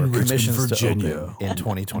for commissions to open in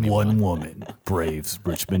 2021? One woman braves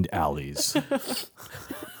Richmond alleys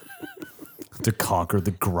to conquer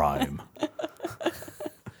the grime.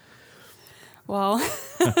 Well,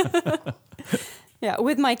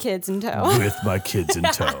 with my kids in tow. With my kids in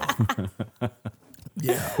tow.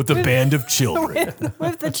 Yeah, with a band of children.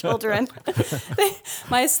 with the children.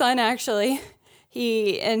 My son actually,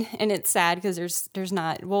 and it's sad because there's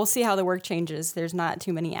not. We'll see how the work changes. There's not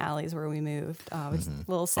too many alleys where we moved. It's a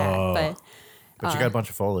little sad, but you got a bunch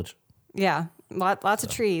of foliage. Yeah, lots of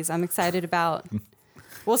trees. I'm excited about.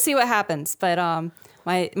 We'll see what happens, but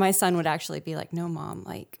my son would actually be like, "No, Mom,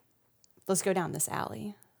 like, let's go down this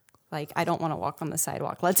alley. Like, I don't want to walk on the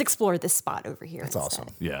sidewalk. Let's explore this spot over here." That's instead.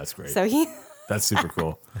 awesome. Yeah, that's great. So that's super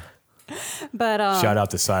cool. But shout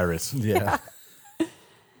out to Cyrus. Yeah.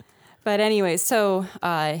 But anyway, so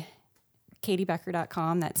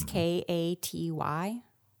katiebecker.com. That's Katy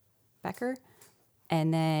Becker.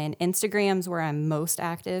 And then Instagram's where I'm most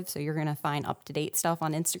active. So you're going to find up-to-date stuff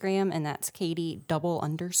on Instagram, and that's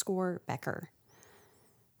Katie_Becker.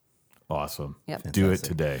 Awesome. Yep. Do it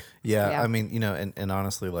today. Yeah. I mean, and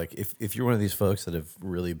honestly, like if you're one of these folks that have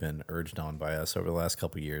really been urged on by us over the last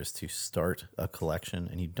couple of years to start a collection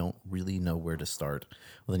and you don't really know where to start,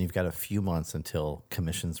 well, then you've got a few months until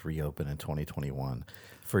commissions reopen in 2021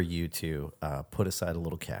 for you to put aside a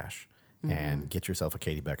little cash and get yourself a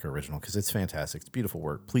Katie Becker original because it's fantastic. It's beautiful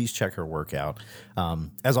work. Please check her work out.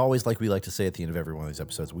 As always, like we like to say at the end of every one of these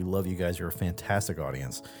episodes, we love you guys. You're a fantastic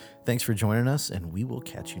audience. Thanks for joining us, and we will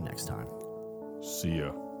catch you next time. See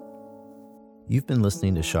ya. You've been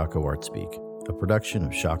listening to Shockoe Art Speak, a production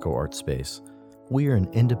of Shockoe Art Space. We are an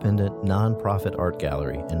independent, nonprofit art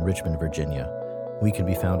gallery in Richmond, Virginia. We can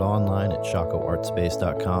be found online at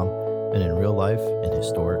shockoeartspace.com and in real life in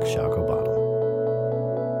historic Shockoe Bottom.